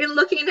 In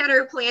looking at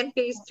our plan,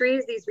 phase 3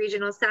 is these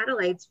regional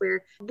satellites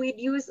where we'd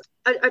use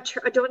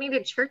a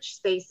donated church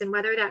space, and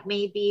whether that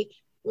may be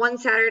one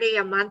Saturday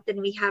a month, and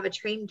we have a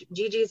trained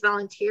GG's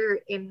volunteer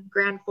in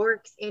Grand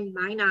Forks, in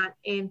Minot,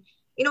 in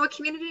a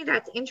community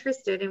that's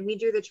interested, and we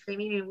do the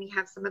training and we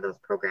have some of those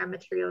program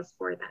materials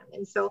for them.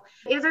 And so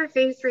as our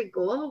phase 3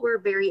 goal, we're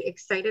very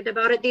excited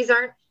about it. These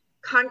aren't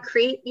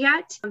concrete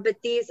yet, but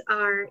these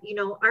are,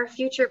 our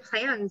future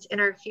plans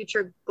and our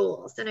future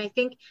goals. And I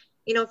think,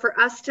 for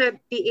us to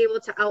be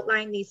able to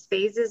outline these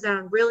phases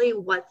on really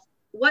what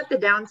the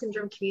Down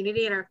syndrome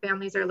community and our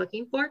families are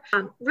looking for,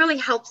 really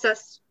helps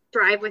us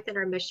thrive within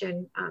our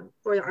mission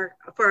for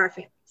our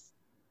families.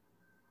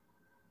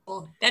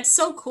 Well, that's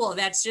so cool.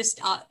 That's just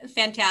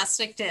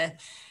fantastic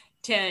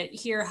to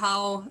hear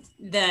how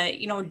the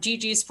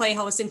GG's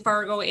Playhouse in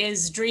Fargo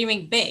is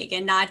dreaming big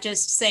and not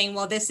just saying,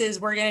 well,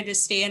 we're going to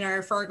just stay in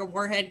our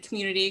Fargo-Moorhead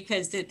community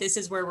because this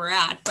is where we're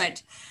at,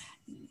 but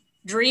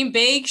dream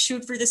big,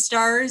 shoot for the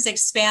stars,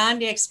 expand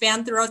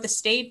throughout the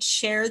state,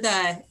 share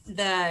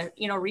the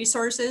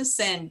resources,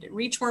 and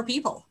reach more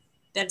people.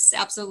 That's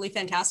absolutely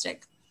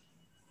fantastic.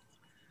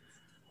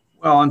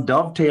 Well, and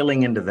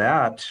dovetailing into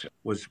that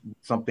was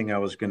something I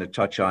was going to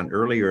touch on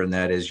earlier, and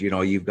that is,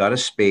 you've got a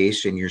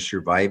space and you're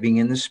surviving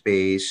in the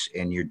space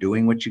and you're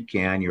doing what you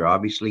can. You're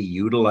obviously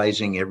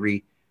utilizing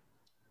every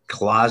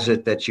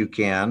closet that you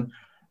can.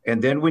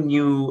 And then when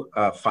you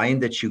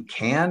find that you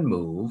can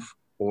move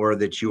or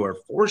that you are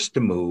forced to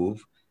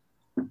move,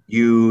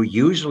 you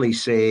usually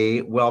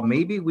say, well,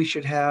 maybe we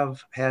should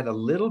have had a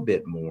little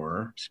bit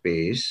more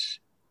space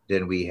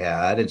than we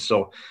had. And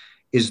so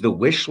is the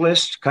wish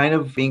list kind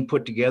of being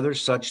put together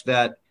such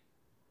that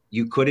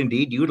you could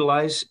indeed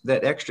utilize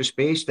that extra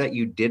space that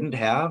you didn't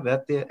have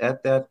at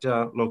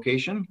that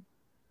location?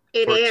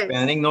 It for is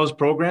expanding those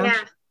programs?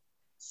 Yeah.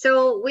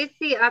 So with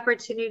the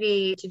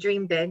opportunity to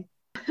dream big,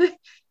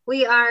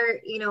 we are,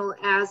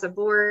 as a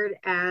board,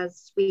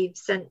 as we've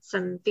sent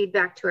some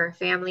feedback to our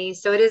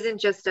families. So it isn't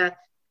just a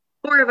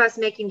 4 of us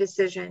making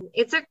decision.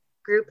 It's a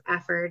group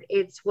effort.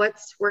 It's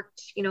what's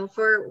worked,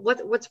 for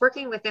what's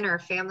working within our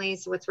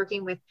families, what's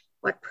working with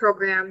what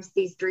programs,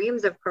 these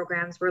dreams of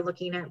programs we're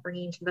looking at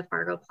bringing to the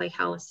Fargo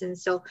Playhouse. And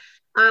so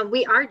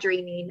we are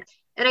dreaming.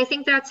 And I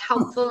think that's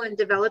helpful in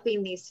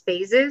developing these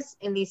phases,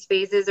 and these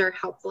phases are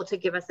helpful to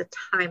give us a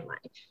timeline.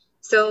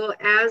 So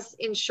as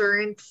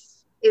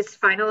insurance is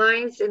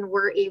finalized and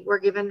we're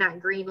given that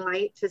green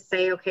light to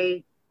say,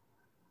 okay,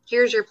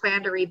 here's your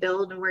plan to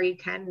rebuild and where you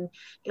can,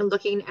 and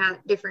looking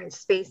at different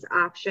space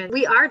options,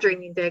 we are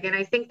dreaming big. And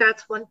I think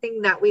that's one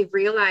thing that we've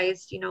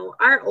realized,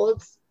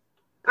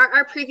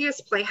 our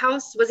previous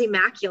playhouse was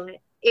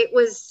immaculate. It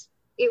was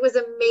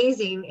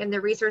amazing in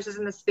the resources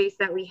and the space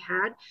that we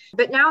had.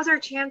 But now is our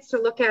chance to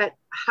look at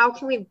how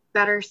can we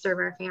better serve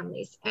our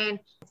families. And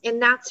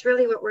that's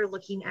really what we're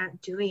looking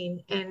at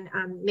doing, and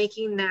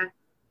making that,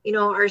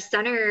 our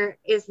center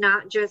is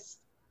not just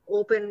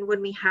open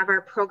when we have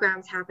our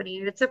programs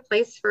happening. It's a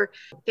place for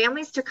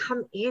families to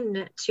come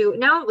in to.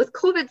 Now with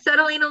COVID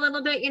settling a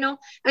little bit,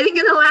 I think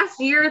in the last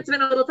year, it's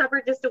been a little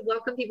tougher just to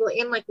welcome people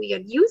in like we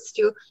had used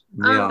to,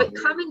 but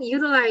come and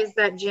utilize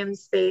that gym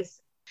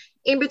space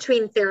in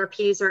between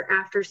therapies or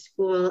after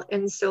school.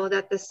 And so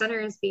that the center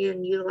is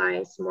being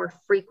utilized more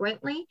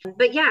frequently.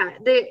 But yeah,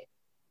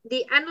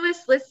 the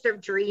endless list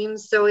of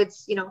dreams. So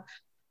it's,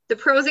 the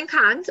pros and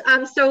cons.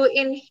 So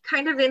in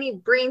kind of any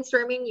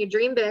brainstorming, you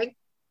dream big.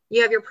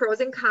 You have your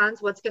pros and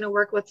cons, what's going to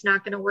work, what's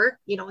not going to work.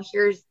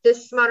 Here's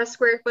this amount of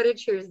square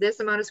footage, here's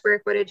this amount of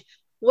square footage.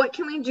 What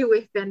can we do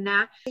within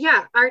that?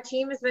 Yeah, our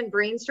team has been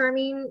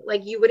brainstorming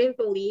like you wouldn't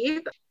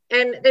believe.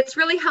 And it's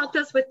really helped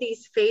us with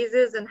these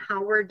phases and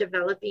how we're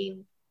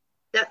developing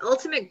that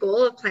ultimate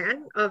goal of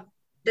plan of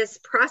this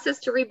process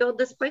to rebuild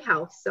this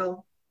playhouse.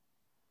 So,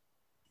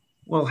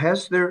 well,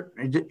 has there,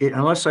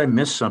 unless I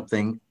missed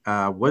something,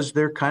 was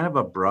there kind of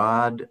a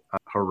broad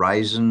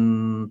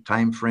horizon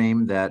time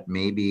frame that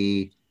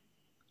maybe,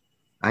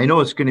 I know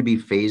it's going to be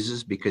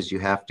phases because you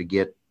have to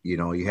get,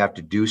 you have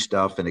to do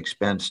stuff and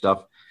expend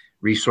stuff,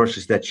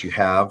 resources that you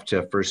have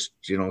to first,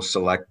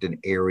 select an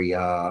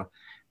area,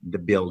 the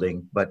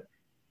building. But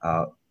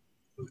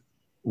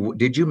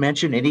did you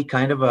mention any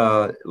kind of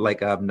a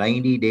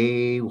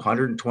 90-day,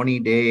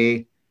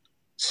 120-day,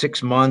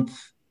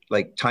 6-month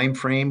time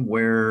frame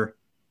where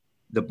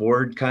the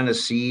board kind of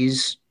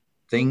sees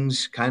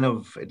things kind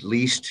of at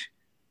least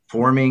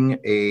forming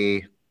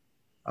a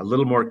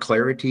little more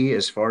clarity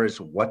as far as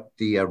what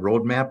the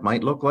roadmap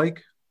might look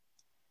like?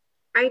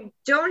 I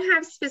don't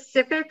have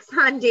specifics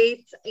on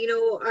dates.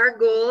 Our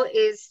goal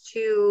is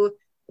to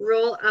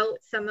roll out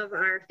some of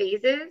our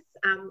phases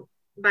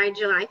by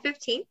July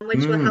 15th,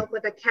 which will help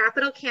with a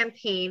capital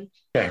campaign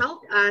to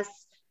help us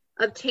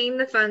obtain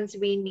the funds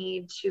we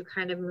need to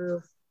kind of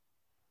move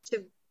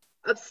to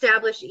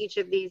establish each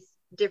of these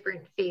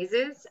different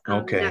phases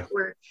that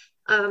we're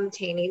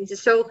obtaining.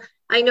 So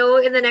I know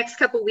in the next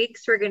couple of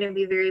weeks, we're going to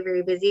be very,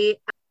 very busy.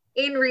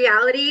 In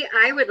reality,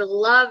 I would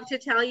love to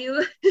tell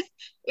you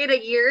in a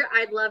year,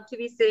 I'd love to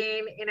be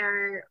sitting in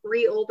our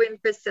reopened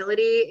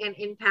facility and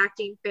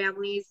impacting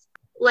families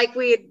like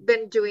we had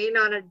been doing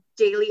on a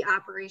daily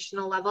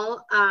operational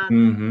level.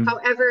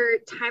 However,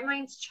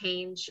 timelines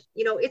change.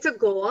 It's a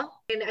goal,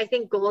 and I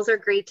think goals are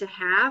great to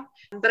have,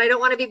 but I don't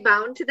want to be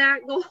bound to that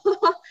goal.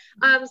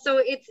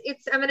 So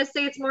I'm going to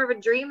say it's more of a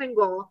dream and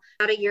goal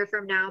about a year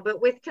from now.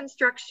 But with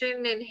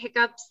construction and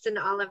hiccups and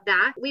all of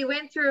that, we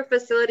went through a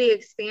facility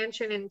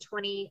expansion in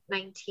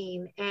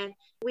 2019, and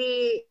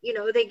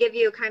they give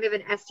you kind of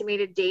an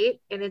estimated date,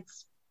 and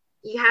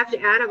you have to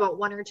add about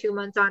 1 or 2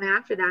 months on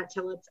after that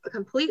till it's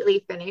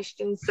completely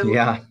finished. And so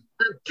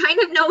kind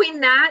of knowing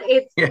that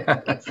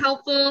it's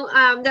helpful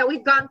that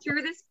we've gone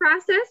through this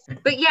process.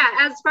 But yeah,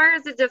 as far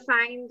as a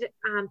defined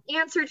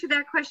answer to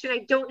that question, I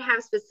don't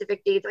have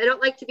specific dates. I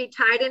don't like to be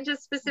tied into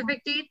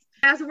specific dates,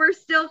 as we're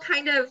still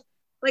kind of,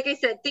 like I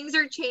said, things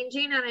are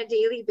changing on a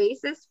daily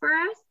basis for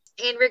us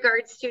in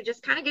regards to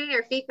just kind of getting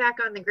our feet back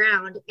on the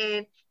ground.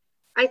 And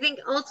I think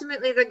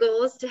ultimately the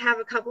goal is to have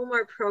a couple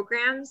more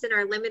programs in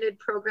our limited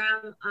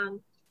program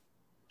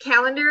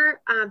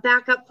calendar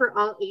back up for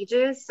all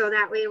ages. So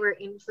that way we're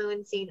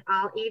influencing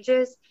all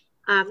ages,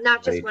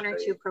 not just one or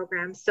two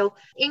programs. So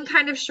in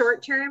kind of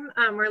short term,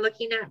 we're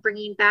looking at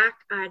bringing back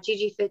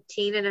GG Fit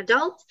Teen and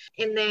Adult,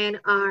 and then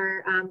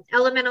our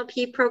Elemental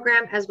P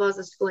program, as well as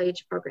a school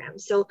age program.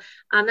 So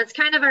that's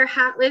kind of our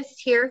hot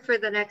list here for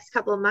the next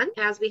couple of months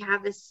as we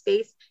have this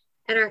space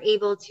and are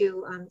able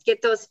to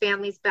get those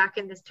families back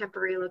in this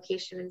temporary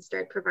location and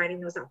start providing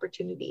those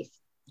opportunities.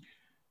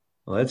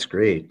 Well, that's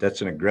great.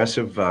 That's an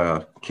aggressive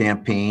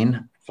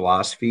campaign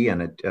philosophy,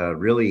 and it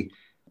really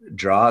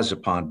draws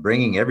upon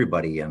bringing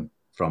everybody in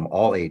from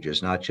all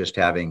ages, not just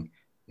having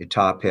a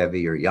top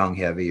heavy or young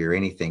heavy or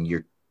anything.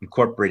 You're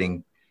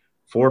incorporating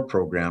 4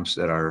 programs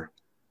that are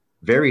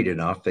varied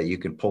enough that you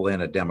can pull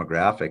in a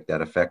demographic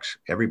that affects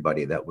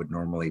everybody that would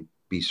normally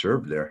be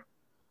served there.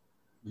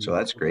 So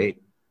that's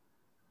great.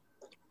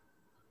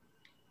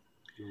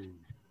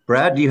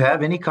 Brad, do you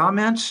have any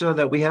comments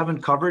that we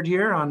haven't covered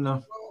here on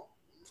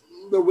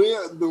the way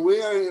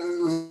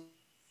I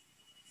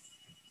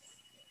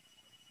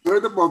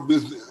heard about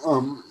this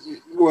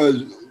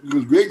was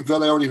because Greg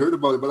thought I already heard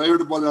about it, but I heard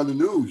about it on the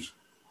news.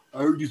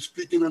 I heard you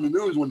speaking on the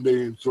news one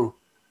day, and so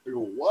I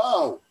go,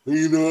 wow, I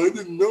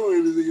didn't know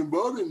anything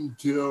about it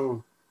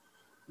until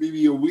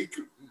maybe a week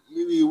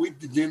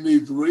to 10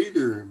 days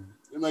later.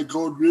 And I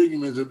called Greg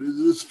and I said, is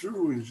this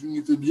true? And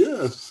he said,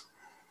 yes.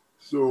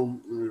 So,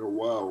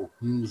 wow.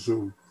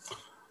 So,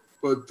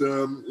 but,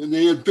 and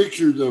they had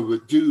pictures of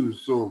it too.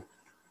 So,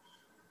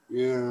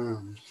 yeah,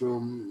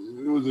 so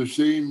it was a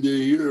shame to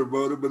hear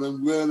about it, but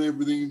I'm glad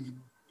everything's,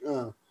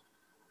 well,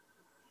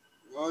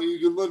 you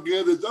can look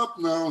at it up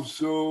now.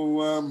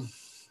 So,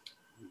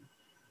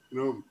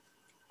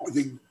 I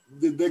think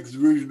the next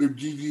version of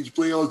GG's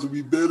Playhouse will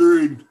be better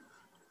and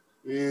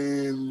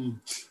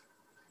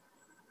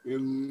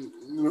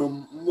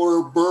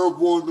more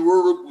powerful, and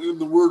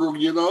the word will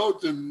get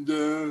out,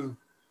 and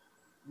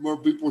more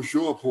people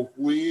show up,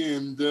 hopefully,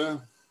 and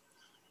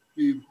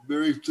be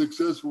very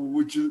successful,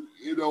 which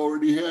it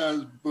already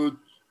has. But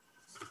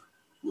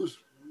we'll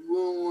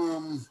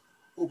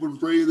hope and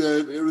pray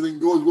that everything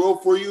goes well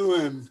for you,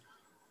 and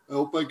I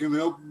hope I can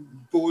help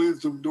pull in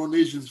some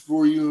donations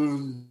for you,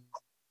 and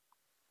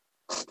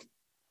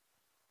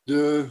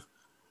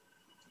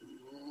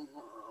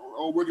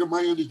I'll work on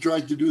my end to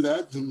try to do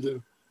that,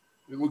 and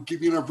we'll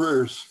keep you in our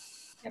prayers.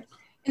 Yep.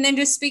 And then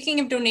just speaking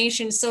of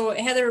donations, so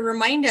Heather,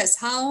 remind us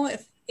how,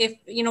 if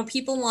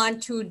people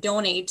want to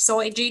donate.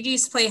 So at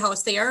GG's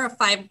Playhouse, they are a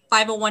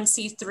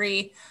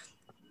 501c3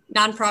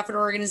 nonprofit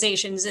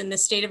organizations in the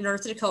state of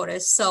North Dakota.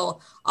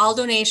 So all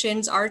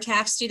donations are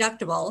tax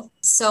deductible.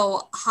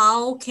 So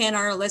how can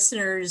our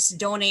listeners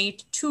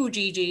donate to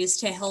Gigi's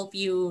to help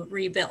you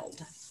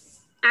rebuild?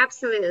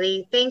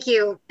 Absolutely. Thank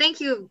you. Thank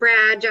you,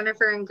 Brad,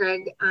 Jennifer, and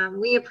Greg.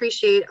 We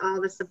appreciate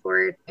all the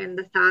support and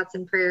the thoughts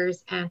and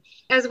prayers. And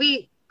as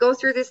we go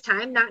through this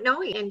time, not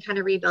knowing and kind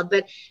of rebuild,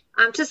 but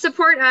to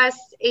support us,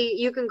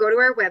 you can go to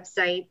our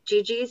website,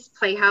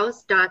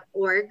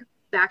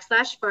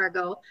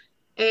 gigisplayhouse.org/Fargo.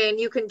 And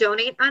you can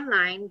donate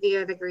online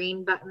via the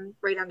green button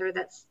right under it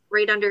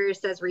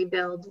says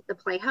rebuild the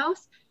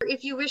Playhouse.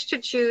 If you wish to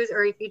choose,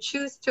 or if you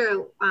choose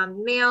to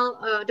mail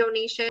a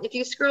donation, if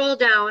you scroll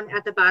down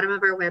at the bottom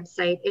of our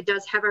website, it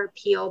does have our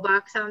P.O.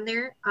 box on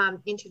there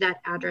into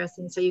that address.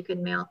 And so you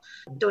can mail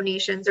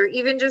donations or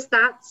even just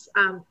thoughts.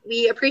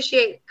 We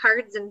appreciate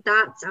cards and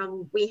thoughts.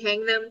 We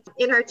hang them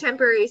in our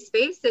temporary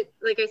space. It,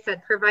 like I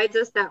said, provides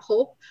us that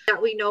hope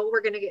that we know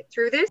we're going to get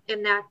through this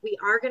and that we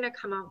are going to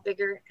come out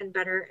bigger and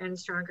better and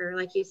stronger,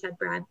 like you said,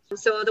 Brad.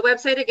 So the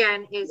website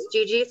again is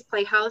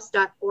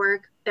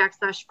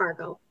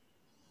gigisplayhouse.org/Fargo.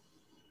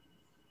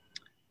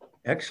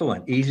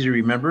 Excellent. Easy to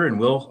remember, and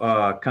we'll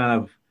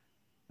kind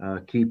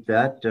of keep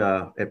that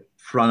at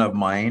front of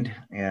mind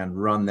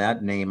and run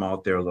that name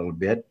out there a little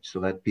bit so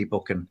that people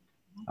can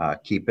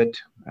keep it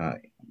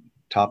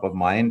top of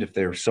mind if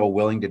they're so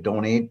willing to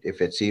donate,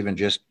 if it's even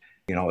just,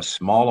 a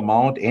small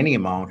amount, any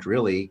amount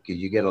really, because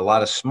you get a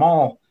lot of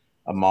small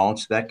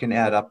amounts that can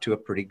add up to a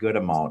pretty good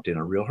amount in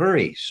a real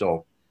hurry.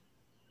 So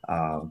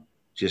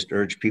just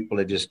urge people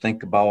to just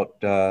think about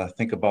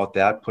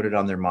that, put it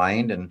on their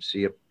mind, and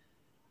see if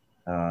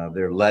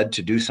they're led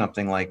to do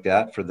something like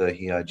that for the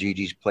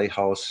Gigi's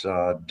Playhouse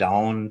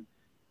Down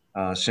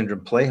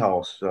Syndrome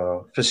Playhouse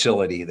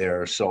facility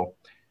there. So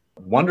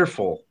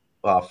wonderful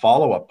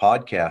follow-up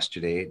podcast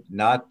today.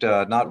 Not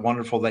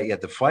wonderful that you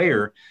had the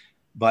fire,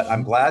 but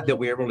I'm glad that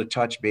we were able to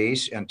touch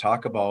base and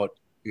talk about,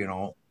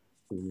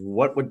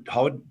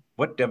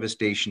 what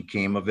devastation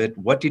came of it?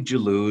 What did you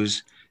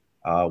lose?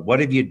 What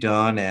have you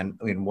done?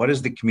 And what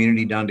has the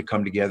community done to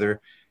come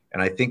together?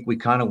 And I think we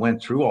kind of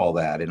went through all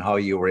that and how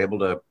you were able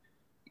to,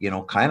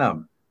 kind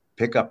of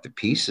pick up the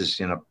pieces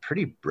in a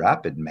pretty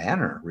rapid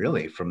manner,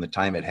 really, from the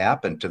time it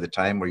happened to the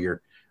time where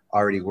you're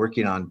already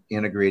working on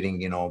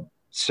integrating,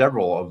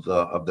 several of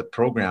the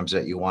programs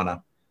that you want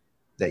to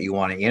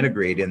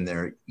integrate in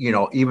there,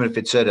 even if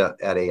it's at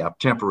a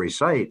temporary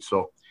site.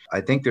 So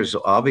I think there's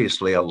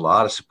obviously a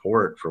lot of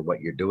support for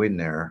what you're doing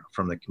there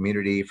from the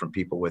community, from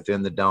people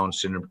within the Down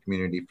syndrome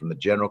community, from the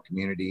general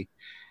community,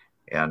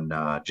 and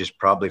just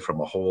probably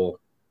from a whole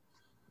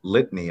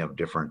litany of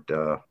different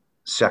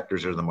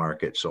sectors of the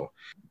market. So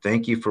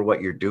thank you for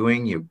what you're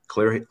doing. You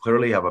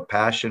clearly have a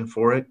passion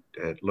for it.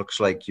 It looks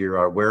like you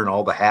are wearing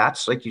all the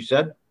hats, like you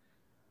said,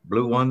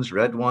 blue ones,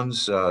 red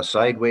ones,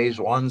 sideways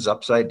ones,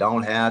 upside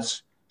down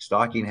hats,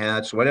 stocking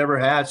hats, whatever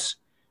hats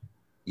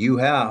you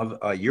have,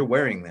 you're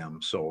wearing them.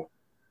 So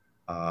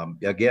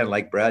again,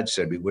 like Brad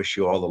said, we wish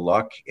you all the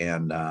luck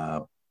and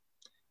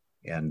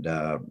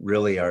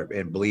really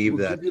believe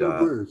that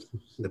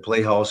the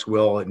Playhouse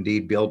will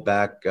indeed build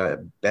back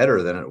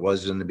better than it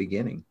was in the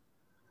beginning.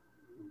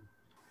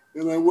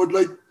 And I would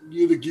like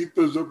you to keep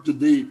us up to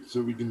date so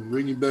we can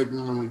bring you back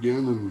on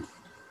again, and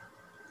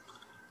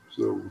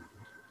so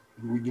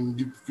we can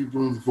keep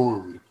people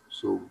informed.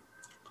 So,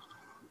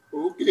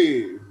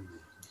 okay.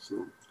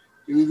 So,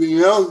 anything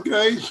else,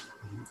 guys?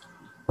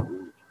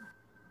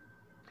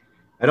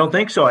 I don't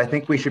think so. I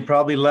think we should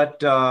probably let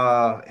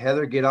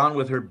Heather get on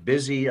with her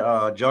busy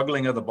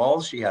juggling of the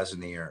balls she has in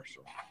the air.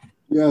 So.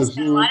 Yes.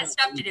 A lot of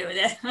stuff to do with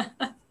it.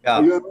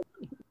 Yeah.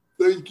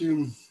 Thank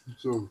you.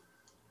 So,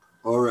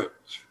 all right.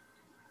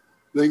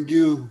 Thank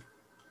you.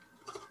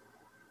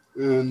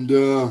 And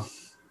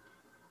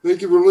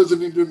thank you for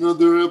listening to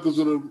another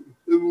episode of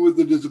Living with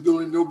a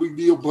Disability No Big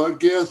Deal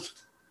podcast.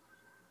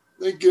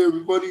 Thank you,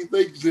 everybody.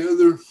 Thanks,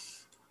 Heather.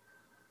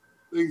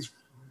 Thanks,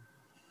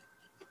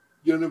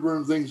 Jennifer,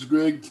 and thanks,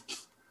 Greg.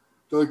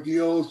 Talk to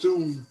you all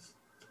soon.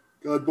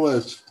 God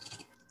bless.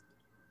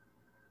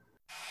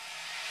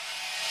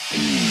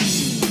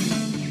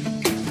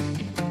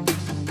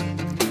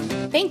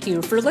 Thank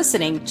you for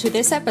listening to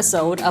this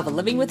episode of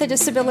Living with a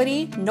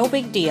Disability No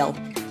Big Deal.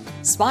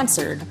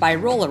 Sponsored by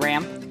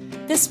Roll-A-Ramp,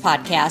 this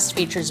podcast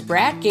features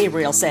Brad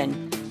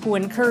Gabrielson, who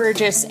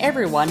encourages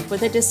everyone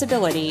with a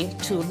disability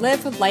to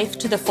live life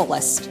to the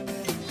fullest.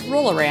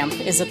 Roll-A-Ramp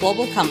is a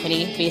global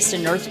company based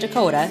in North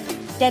Dakota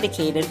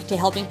dedicated to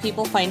helping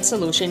people find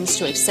solutions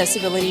to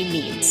accessibility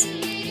needs.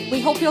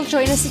 We hope you'll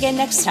join us again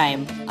next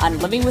time on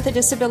Living with a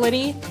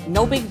Disability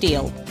No Big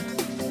Deal.